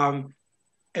 And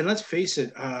let's face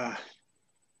it,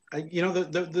 you know,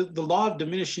 the law of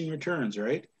diminishing returns,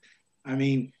 right? I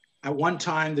mean, at one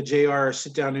time, the JR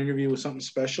sit-down interview was something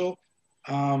special.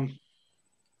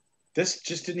 This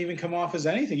just didn't even come off as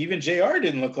anything. Even JR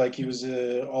didn't look like he was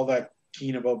all that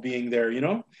keen about being there, you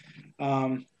know?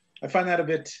 I find that a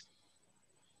bit...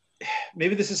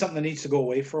 Maybe this is something that needs to go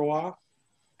away for a while.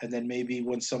 And then maybe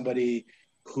when somebody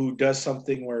who does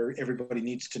something where everybody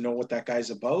needs to know what that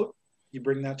guy's about, you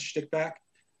bring that shtick back.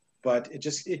 But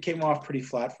it came off pretty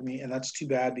flat for me, and that's too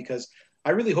bad because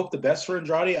I really hope the best for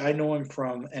Andrade. I know him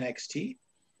from NXT.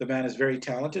 The man is very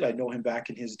talented. I know him back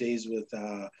in his days with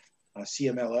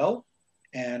CMLL,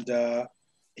 and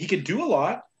he can do a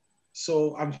lot.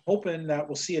 So I'm hoping that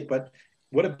we'll see it. But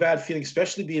what a bad feeling,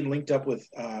 especially being linked up with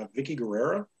Vicky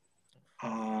Guerrero.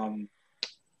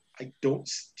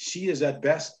 She is at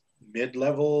best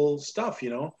mid-level stuff,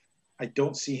 you know. I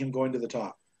don't see him going to the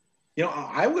top. You know,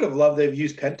 I would have loved they've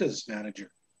used Penta as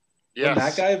manager. Yes.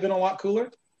 Wouldn't that guy have been a lot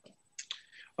cooler?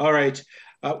 All right.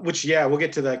 We'll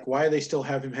get to that. Why they still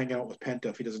have him hang out with Penta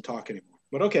if he doesn't talk anymore.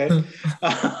 But okay.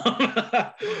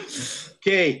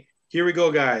 Okay, here we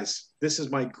go, guys. This is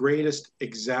my greatest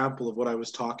example of what I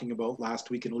was talking about last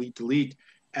week in Elite Delete.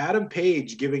 Adam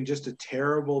Page giving just a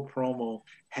terrible promo,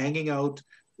 hanging out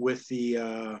with the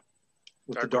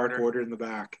Dark Order in the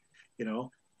back. You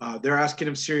know, they're asking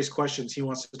him serious questions. He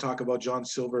wants to talk about John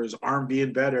Silver's arm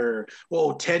being better.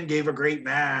 Oh, 10 gave a great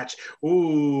match.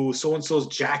 Ooh, so-and-so's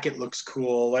jacket looks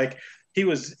cool. Like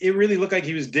it really looked like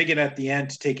he was digging at the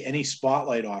end to take any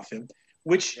spotlight off him,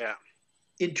 which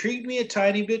intrigued me a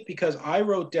tiny bit because I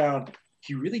wrote down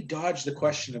he really dodged the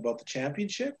question about the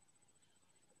championship.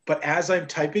 But as I'm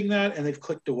typing that and they've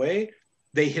clicked away,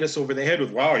 they hit us over the head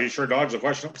with, wow, you sure dodged the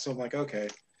question. So I'm like, okay,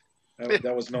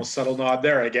 that was no subtle nod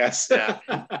there, I guess.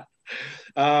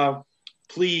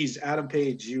 Please, Adam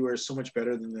Page, you are so much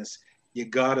better than this. You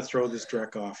got to throw this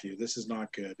Drek off you. This is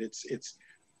not good.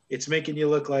 It's making you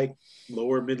look like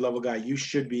lower mid-level guy. You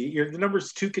should be. You're the number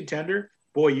 2 contender.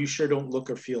 Boy, you sure don't look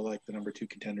or feel like the number 2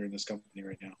 contender in this company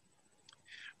right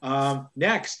now.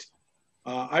 Next,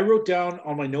 I wrote down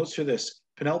on my notes for this,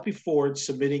 Penelope Ford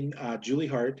submitting Julia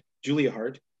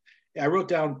Hart. I wrote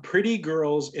down pretty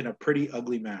girls in a pretty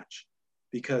ugly match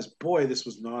because, boy, this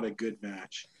was not a good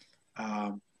match.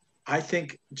 I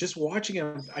think just watching it,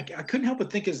 I couldn't help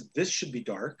but think this should be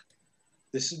Dark.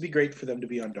 This would be great for them to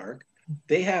be on Dark.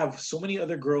 They have so many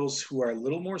other girls who are a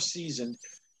little more seasoned.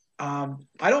 I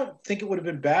don't think it would have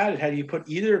been bad had you put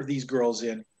either of these girls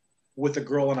in with a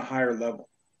girl on a higher level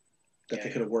that they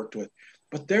could have worked with.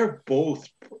 But they're both,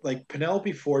 like,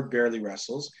 Penelope Ford barely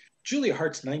wrestles. Julia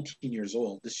Hart's 19 years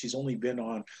old. She's only been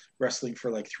on wrestling for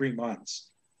like 3 months.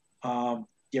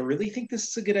 You really think this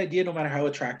is a good idea, no matter how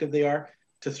attractive they are,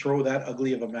 to throw that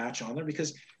ugly of a match on there?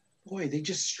 Because, boy, they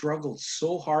just struggled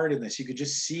so hard in this. You could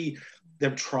just see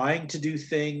them trying to do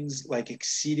things, like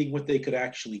exceeding what they could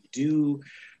actually do.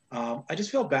 I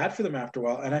just felt bad for them after a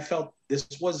while. And I felt this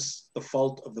was the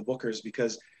fault of the bookers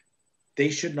because they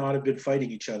should not have been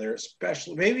fighting each other,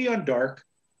 especially maybe on Dark,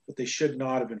 but they should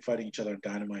not have been fighting each other on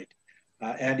Dynamite.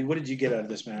 Andy, what did you get out of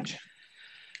this match?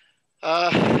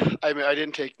 I mean, I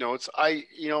didn't take notes.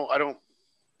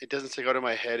 It doesn't stick out of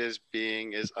my head as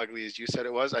being as ugly as you said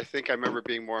it was. I think I remember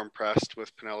being more impressed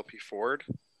with Penelope Ford.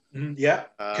 Yeah,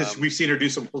 because we've seen her do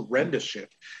some horrendous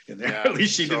shit in there. At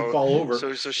least she didn't fall over.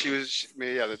 So she was,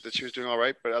 that she was doing all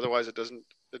right, but otherwise it doesn't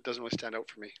really stand out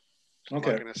for me. So I'm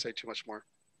not going to say too much more.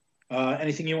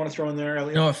 Anything you want to throw in there,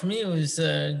 Elliot? No, for me it was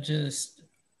just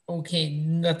okay.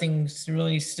 Nothing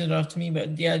really stood out to me,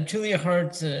 but yeah, Julia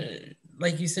Hart,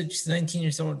 like you said, she's 19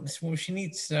 years old. So she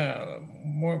needs a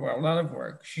lot of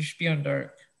work. She should be on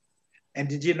Dark. And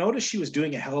did you notice she was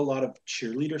doing a hell of a lot of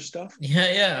cheerleader stuff?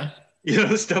 Yeah. You know,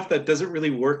 the stuff that doesn't really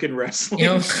work in wrestling.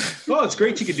 Oh, it's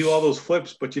great you can do all those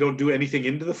flips, but you don't do anything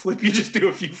into the flip. You just do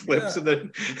a few flips and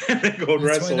then go and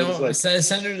wrestle.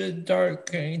 Send her to Dark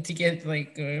to get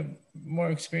like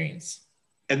more experience.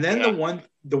 And then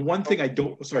the one thing I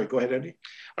don't. Sorry, go ahead, Andy.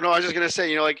 Oh, no, I was just gonna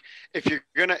say, like if you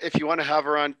want to have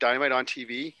her on Dynamite on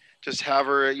TV, just have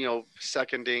her,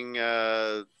 seconding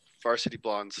Varsity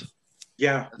Blondes.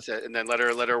 Yeah, that's it. And then let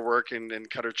her work and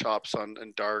cut her chops on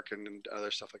Dark and other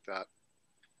stuff like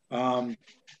that.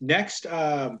 Next,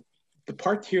 the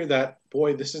part here that,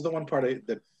 boy, this is the one part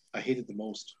that I hated the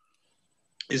most,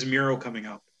 is Miro coming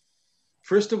up.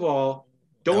 First of all,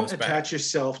 don't attach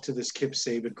yourself to this Kip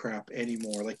Sabian crap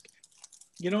anymore. Like,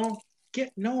 get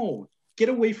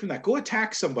away from that. Go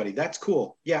attack somebody. That's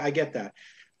cool. Yeah, I get that.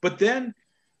 But then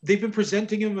they've been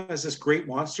presenting him as this great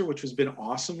monster, which has been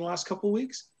awesome the last couple of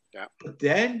weeks. Yeah. But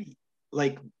then,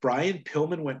 like, Brian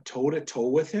Pillman went toe-to-toe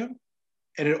with him,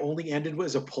 and it only ended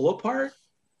as a pull-apart?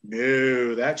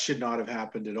 No, that should not have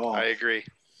happened at all. I agree.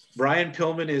 Brian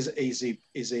Pillman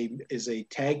is a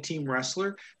tag team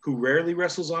wrestler who rarely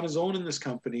wrestles on his own in this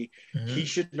company. Mm-hmm. He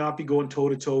should not be going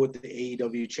toe-to-toe with the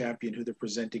AEW champion who they're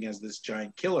presenting as this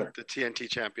giant killer. The TNT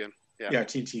champion. Yeah,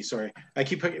 TNT, sorry. I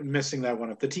keep messing that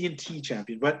one up. The TNT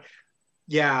champion. But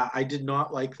yeah, I did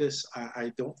not like this.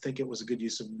 I don't think it was a good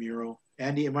use of Miro.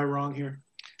 Andy, am I wrong here?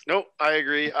 No, I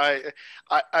agree.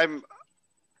 I'm,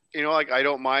 I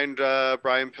don't mind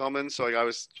Brian Pillman. So I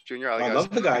was junior. I love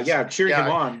the guy. Yeah, cheering him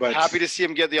on. But happy to see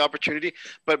him get the opportunity.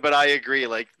 But I agree.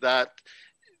 Like that,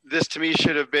 this to me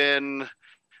should have been,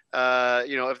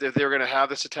 if they were going to have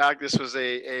this attack, this was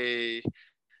a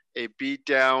beat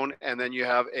down, and then you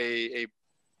have a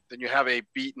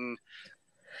beaten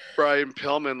Brian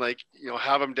Pillman, like,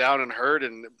 have him down and hurt,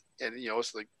 and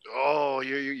it's like, oh,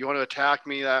 you want to attack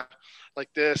me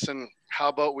like this, and how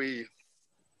about we,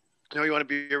 you want to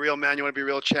be a real man, you want to be a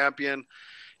real champion,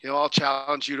 I'll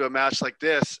challenge you to a match like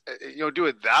this, do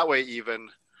it that way even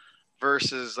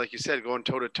versus, like you said, going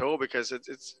toe to toe, because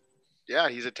it's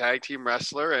he's a tag team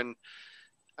wrestler. And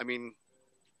I mean,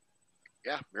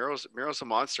 Miro's a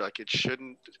monster. Like, it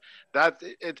shouldn't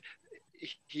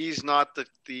he's not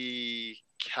the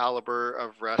caliber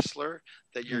of wrestler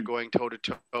that you're going toe to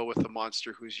toe with a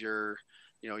monster who's your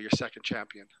second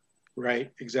champion.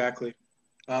 Right. Exactly.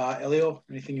 Elio,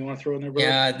 anything you want to throw in there, bro?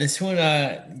 Yeah, this one,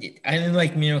 I didn't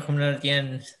like Miro coming out at the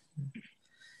end.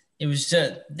 It was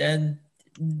just then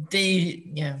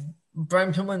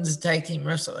Brian Pillman's a tag team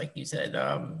wrestler, like you said.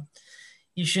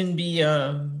 You shouldn't be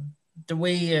the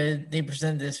way they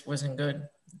presented this wasn't good.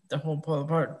 The whole pull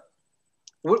apart.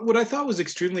 What I thought was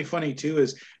extremely funny too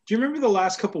is, do you remember the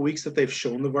last couple of weeks that they've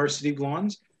shown the Varsity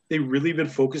Blondes? They've really been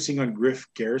focusing on Griff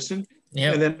Garrison.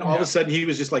 Yep. And then all of a sudden he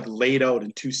was just like laid out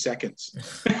in 2 seconds.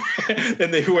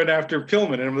 And they went after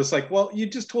Pillman, and it was like, well, you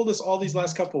just told us all these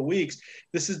last couple of weeks,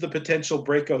 this is the potential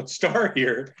breakout star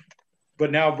here.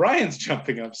 But now Brian's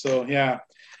jumping up. So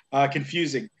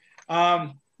confusing.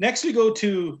 Next we go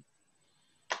to,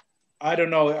 I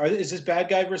don't know, is this bad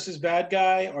guy versus bad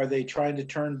guy? Are they trying to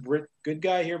turn Britt good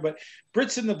guy here? But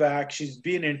Britt's in the back. She's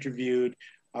being interviewed.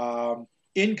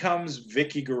 In comes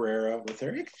Vicky Guerrera with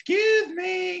her, excuse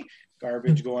me,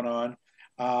 garbage going on.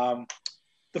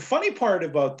 The funny part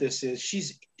about this is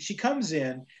she comes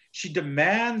in, she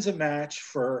demands a match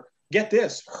for, get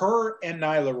this, her and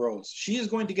Nyla Rose. She is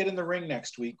going to get in the ring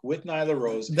next week with Nyla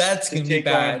Rose. That's going to be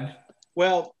bad.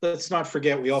 Well, let's not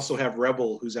forget, we also have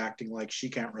Rebel, who's acting like she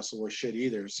can't wrestle or shit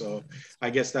either. So I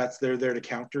guess they're there to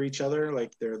counter each other,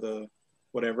 like they're the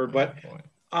whatever. But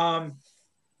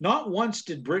not once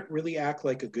did Britt really act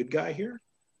like a good guy here,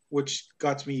 which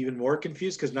got me even more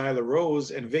confused, because Nyla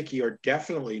Rose and Vicky are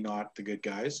definitely not the good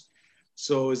guys.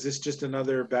 So is this just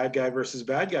another bad guy versus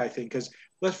bad guy thing? Because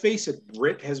let's face it,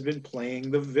 Britt has been playing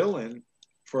the villain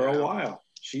for a while.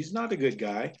 She's not a good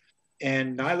guy.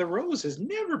 And Nyla Rose has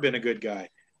never been a good guy.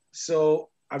 So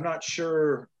I'm not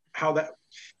sure how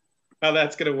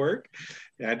that's going to work.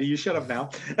 Andy, you shut up now.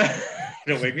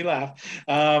 Don't make me laugh.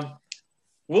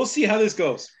 We'll see how this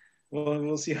goes.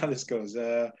 We'll see how this goes.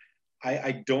 I'm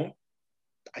not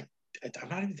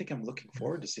even think I'm looking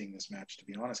forward to seeing this match, to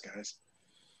be honest, guys.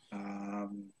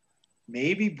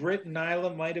 Maybe Britt and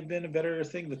Nyla might have been a better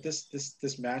thing, but this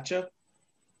matchup,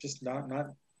 just not.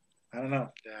 I don't know.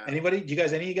 Yeah. Anybody?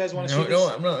 Any of you guys want to see this?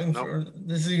 No, I'm not looking for.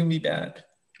 This is gonna be bad.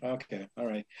 Okay, all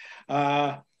right.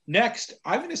 Next,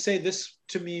 I'm going to say this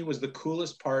to me was the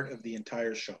coolest part of the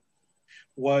entire show.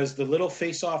 Was the little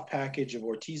face-off package of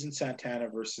Ortiz and Santana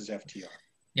versus FTR.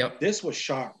 Yep. This was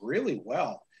shot really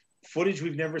well. Footage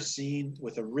we've never seen,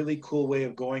 with a really cool way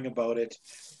of going about it.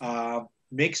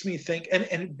 Makes me think,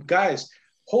 and guys,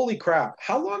 holy crap,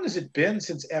 how long has it been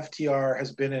since FTR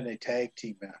has been in a tag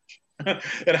team match?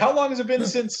 And how long has it been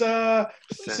since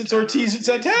Ortiz and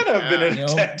Santana have been in a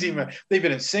tag team match? They've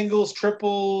been in singles,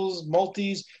 triples,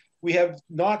 multis. We have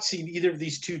not seen either of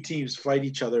these two teams fight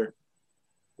each other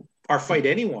or fight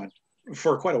anyone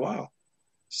for quite a while.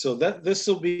 So this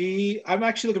will be, I'm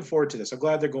actually looking forward to this. I'm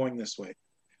glad they're going this way.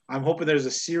 I'm hoping there's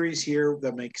a series here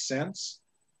that makes sense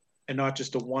and not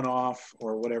just a one-off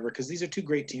or whatever, because these are two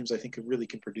great teams I think really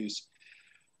can produce.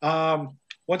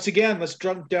 Once again, let's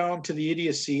jump down to the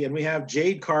idiocy, and we have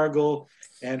Jade Cargill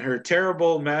and her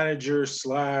terrible manager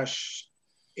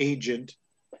 / agent.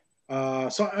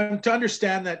 So I'm to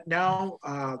understand that now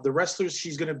the wrestlers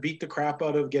she's going to beat the crap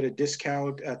out of get a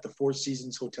discount at the Four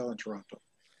Seasons Hotel in Toronto.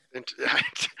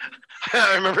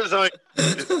 I remember something.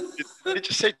 Did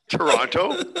you say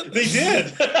Toronto? They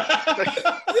did.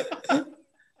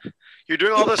 You're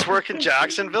doing all this work in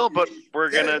Jacksonville, but we're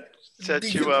gonna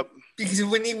set you up. Because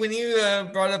when you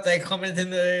brought up that comment in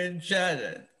the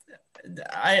chat,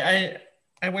 I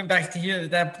went back to hear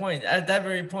at that point. At that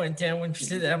very point, when she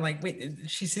said that, I'm like, wait,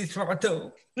 did she say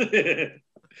Toronto? And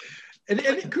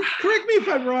correct me if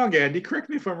I'm wrong, Andy. Correct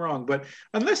me if I'm wrong, but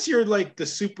unless you're like the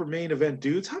super main event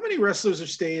dudes, how many wrestlers are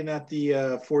staying at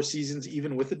the Four Seasons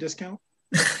even with a discount?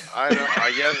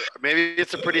 I guess maybe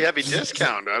it's a pretty heavy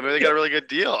discount. I mean, they got a really good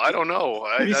deal. I don't know.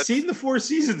 Have you seen the Four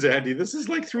Seasons, Andy? This is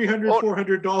like $300,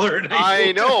 $400 a night.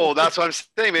 I know. That's what I'm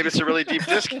saying. Maybe it's a really deep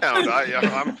discount.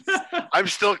 I'm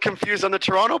still confused on the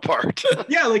Toronto part.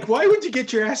 Yeah, like why would you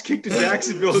get your ass kicked in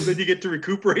Jacksonville and then you get to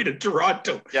recuperate in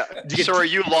Toronto? Yeah. Sorry,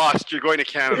 you lost. You're going to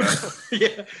Canada.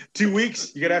 Yeah, 2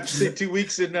 weeks. You're gonna have to stay 2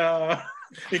 weeks in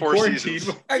quarantine.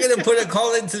 I'm gonna put a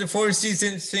call into the Four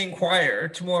Seasons to inquire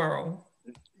tomorrow.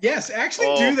 Yes,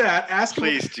 actually do that. Ask him.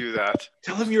 Please do that.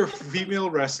 Tell him you're a female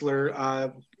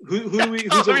wrestler.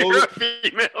 who's a low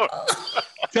female?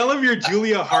 Tell him you're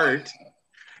Julia Hart,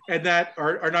 and that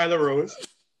or Nyla Rose,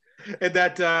 and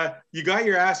that you got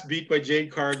your ass beat by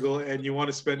Jade Cargill, and you want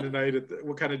to spend the night at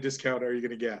what kind of discount are you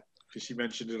going to get? Because she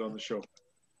mentioned it on the show.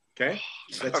 Okay,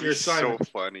 that's your assignment.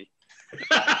 So funny.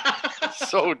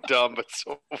 So dumb, but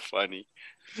so funny.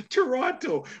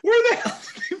 Toronto. Where the hell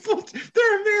do people?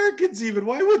 They're Americans even.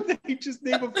 Why wouldn't they just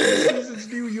name a Four Seasons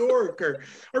New York or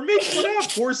make one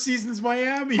up? Four Seasons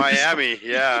Miami. Miami,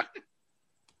 yeah.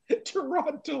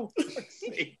 Toronto, for fuck's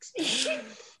sakes.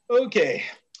 Okay,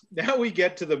 now we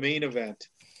get to the main event.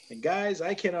 And guys,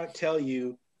 I cannot tell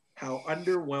you how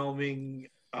underwhelming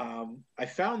I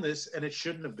found this, and it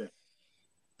shouldn't have been.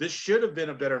 This should have been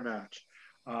a better match.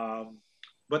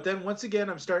 But then once again,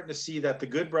 I'm starting to see that the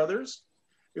Good Brothers,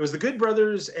 it was the Good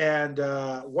Brothers and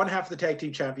one half of the tag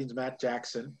team champions, Matt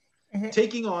Jackson,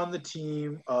 taking on the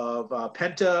team of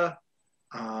Penta,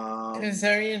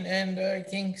 Kazarian and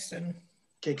Kingston.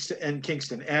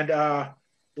 Kingston. And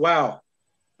wow.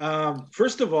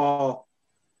 First of all,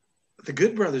 the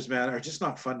Good Brothers, man, are just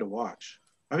not fun to watch.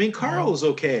 I mean, Carl's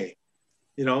okay.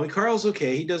 Carl's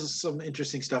okay. He does some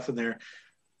interesting stuff in there.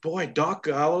 Boy, Doc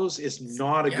Gallows is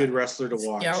not a good wrestler to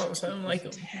watch. Gallows, I don't like him.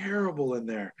 Terrible in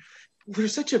there. We're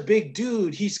such a big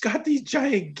dude. He's got these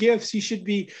giant gifts. He's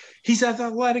an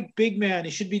athletic big man.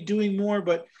 He should be doing more,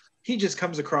 but he just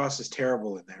comes across as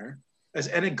terrible in there.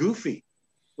 And a goofy.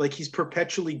 Like he's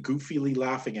perpetually goofily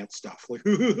laughing at stuff. Like,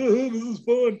 this is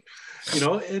fun.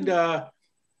 And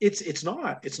it's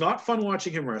not fun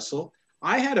watching him wrestle.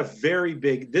 I had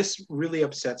this really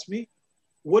upsets me.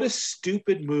 What a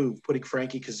stupid move putting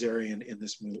Frankie Kazarian in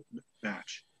this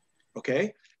match.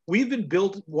 Okay? We've been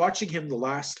watching him the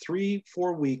last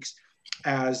 3-4 weeks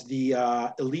as the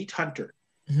elite hunter.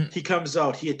 Mm-hmm. He comes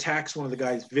out, he attacks one of the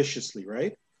guys viciously,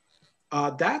 right?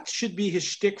 That should be his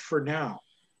shtick for now.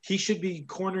 He should be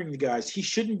cornering the guys. He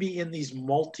shouldn't be in these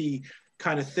multi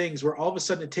kind of things where all of a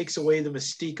sudden it takes away the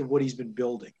mystique of what he's been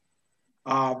building.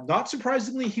 Not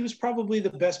surprisingly, he was probably the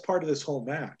best part of this whole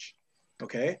match.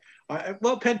 Okay.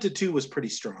 Penta 2 was pretty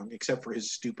strong, except for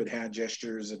his stupid hand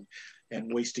gestures and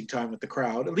wasting time with the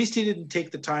crowd. At least he didn't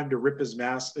take the time to rip his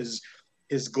mask, his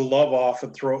glove off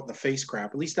and throw it in the face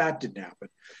crap. At least that didn't happen.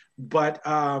 But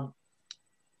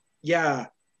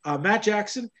Matt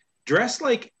Jackson dressed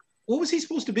like, what was he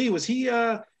supposed to be? Was he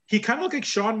kind of looked like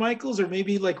Shawn Michaels or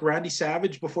maybe like Randy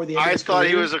Savage before the end of his career?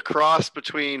 He was a cross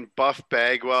between Buff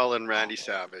Bagwell and Randy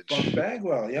Savage. Buff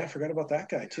Bagwell. Yeah, I forgot about that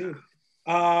guy too.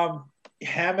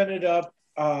 Hamming it up.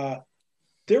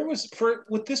 There was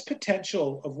with this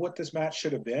potential of what this match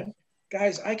should have been,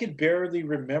 guys, I could barely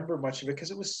remember much of it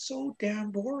because it was so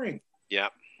damn boring. Yeah.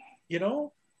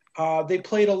 They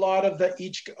played a lot of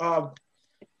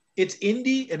it's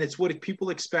indie, and it's what people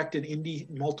expect in indie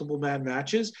multiple man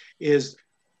matches is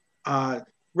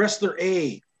wrestler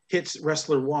A hits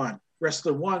wrestler 1.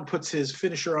 Wrestler 1 puts his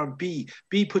finisher on B.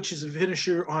 B puts his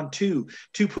finisher on 2.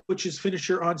 2 puts his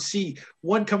finisher on C.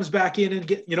 1 comes back in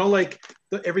and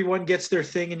everyone gets their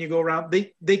thing and you go around.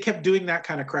 They kept doing that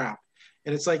kind of crap.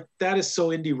 And it's like, that is so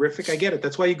indie-rific. I get it.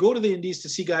 That's why you go to the indies to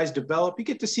see guys develop. You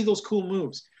get to see those cool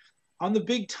moves. On the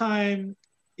big time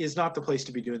is not the place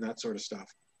to be doing that sort of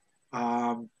stuff.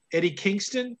 Eddie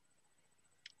Kingston,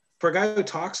 for a guy who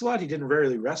talks a lot, he didn't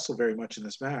really wrestle very much in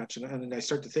this match. And I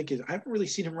start to think, I haven't really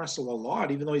seen him wrestle a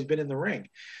lot, even though he's been in the ring.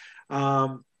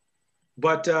 But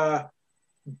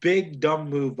big, dumb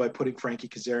move by putting Frankie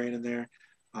Kazarian in there.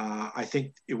 I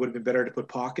think it would have been better to put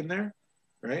Pac in there,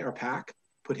 right? Or Pac,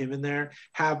 put him in there.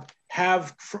 Have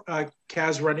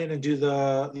Kaz run in and do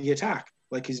the attack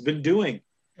like he's been doing,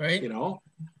 right?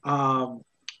 But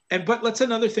that's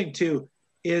another thing too,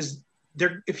 is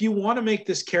there, if you want to make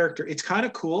this character, it's kind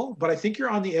of cool, but I think you're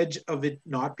on the edge of it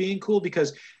not being cool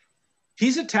because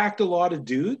he's attacked a lot of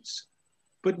dudes,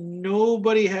 but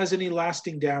nobody has any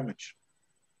lasting damage.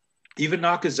 Even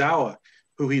Nakazawa,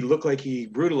 who he looked like he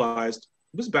brutalized,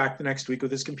 was back the next week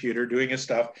with his computer doing his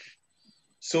stuff.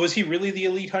 So is he really the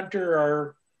elite hunter,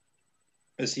 or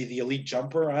is he the elite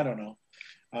jumper? I don't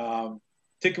know.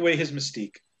 Take away his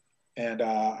mystique. And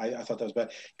I thought that was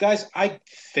bad. Guys, I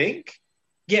think...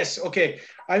 Yes, okay.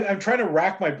 I'm trying to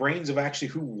rack my brains of actually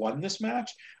who won this match.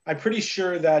 I'm pretty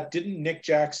sure that didn't Nick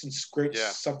Jackson scratch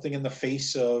something in the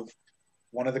face of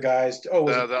one of the guys? Oh,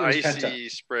 it was icy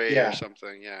Penta. Spray or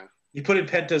something, yeah. He put in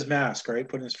Penta's mask, right?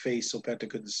 Put in his face so Penta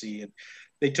couldn't see, and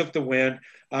they took the win.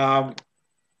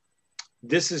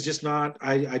 This is just not.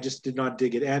 I just did not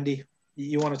dig it. Andy,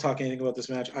 you want to talk anything about this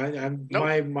match?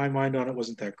 Nope. My mind on it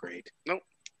wasn't that great. Nope.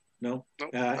 No.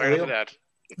 I got that.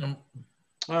 No.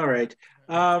 All right.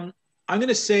 I'm going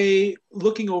to say,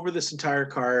 looking over this entire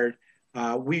card,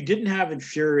 We didn't have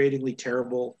infuriatingly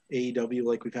terrible AEW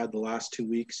like we've had the last 2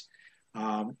 weeks.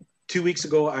 2 weeks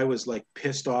ago, I was like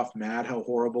pissed off, mad how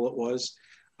horrible it was.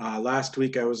 Last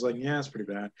week, I was like, yeah, it's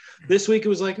pretty bad. This week, it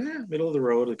was like, middle of the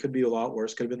road. It could be a lot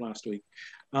worse. Could have been last week.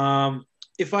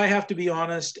 If I have to be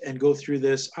honest and go through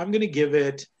this, I'm going to give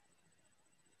it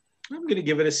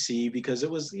a C because it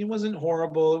wasn't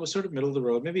horrible. It was sort of middle of the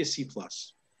road, maybe a C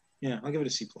plus. Yeah, I'll give it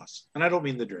a C plus. And I don't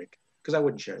mean the Drake because I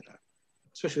wouldn't share that,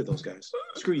 especially with those guys.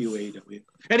 Screw you, AEW.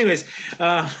 Anyways,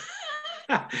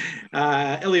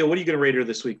 Elio, what are you going to rate her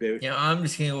this week, baby? Yeah, I'm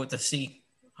just going to go with the C.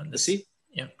 The C?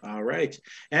 Yeah. All right.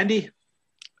 Andy?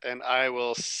 And I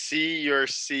will see your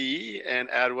C and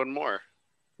add one more.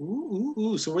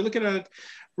 Ooh. So we're looking at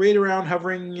right around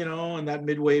hovering, on that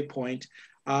midway point.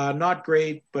 Not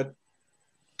great, but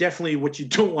definitely what you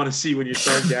don't want to see when you're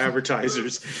starting to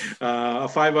advertisers. A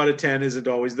 5 out of 10 isn't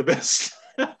always the best.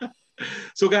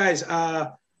 So guys,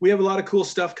 we have a lot of cool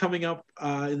stuff coming up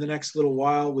in the next little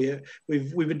while. We've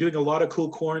been doing a lot of cool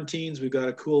quarantines. We've got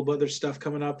a cool other stuff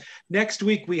coming up. Next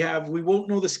week we won't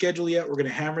know the schedule yet. We're going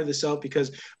to hammer this out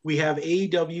because we have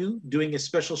AEW doing a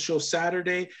special show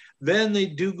Saturday. Then they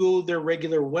do go their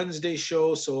regular Wednesday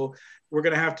show. So we're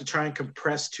going to have to try and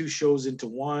compress 2 shows into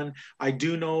one. I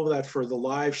do know that for the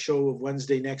live show of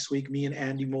Wednesday next week, me and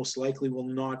Andy most likely will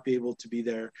not be able to be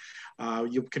there.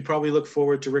 You can probably look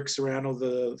forward to Rick Serrano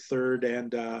the third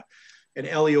and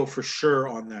Elio for sure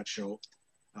on that show.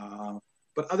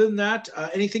 But other than that,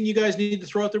 anything you guys need to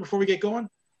throw out there before we get going?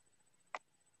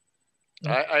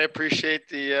 I appreciate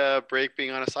the break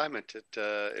being on assignment.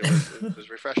 It was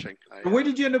refreshing. Where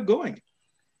did you end up going?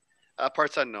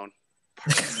 Parts unknown.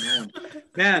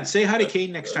 Man, say hi to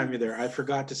Kane next time you're there. I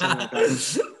forgot to say that back.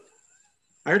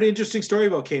 I heard an interesting story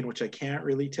about Kane, which I can't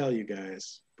really tell you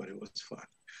guys, but it was fun.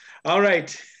 All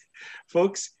right,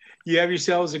 folks, you have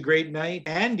yourselves a great night.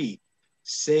 Andy,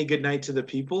 say good night to the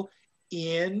people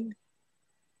in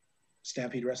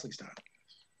Stampede Wrestling style.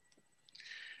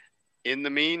 In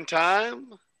the meantime,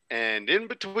 and in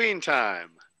between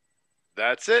time,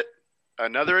 that's it.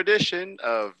 Another edition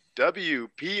of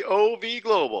WPOV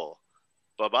Global.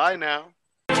 Bye-bye now.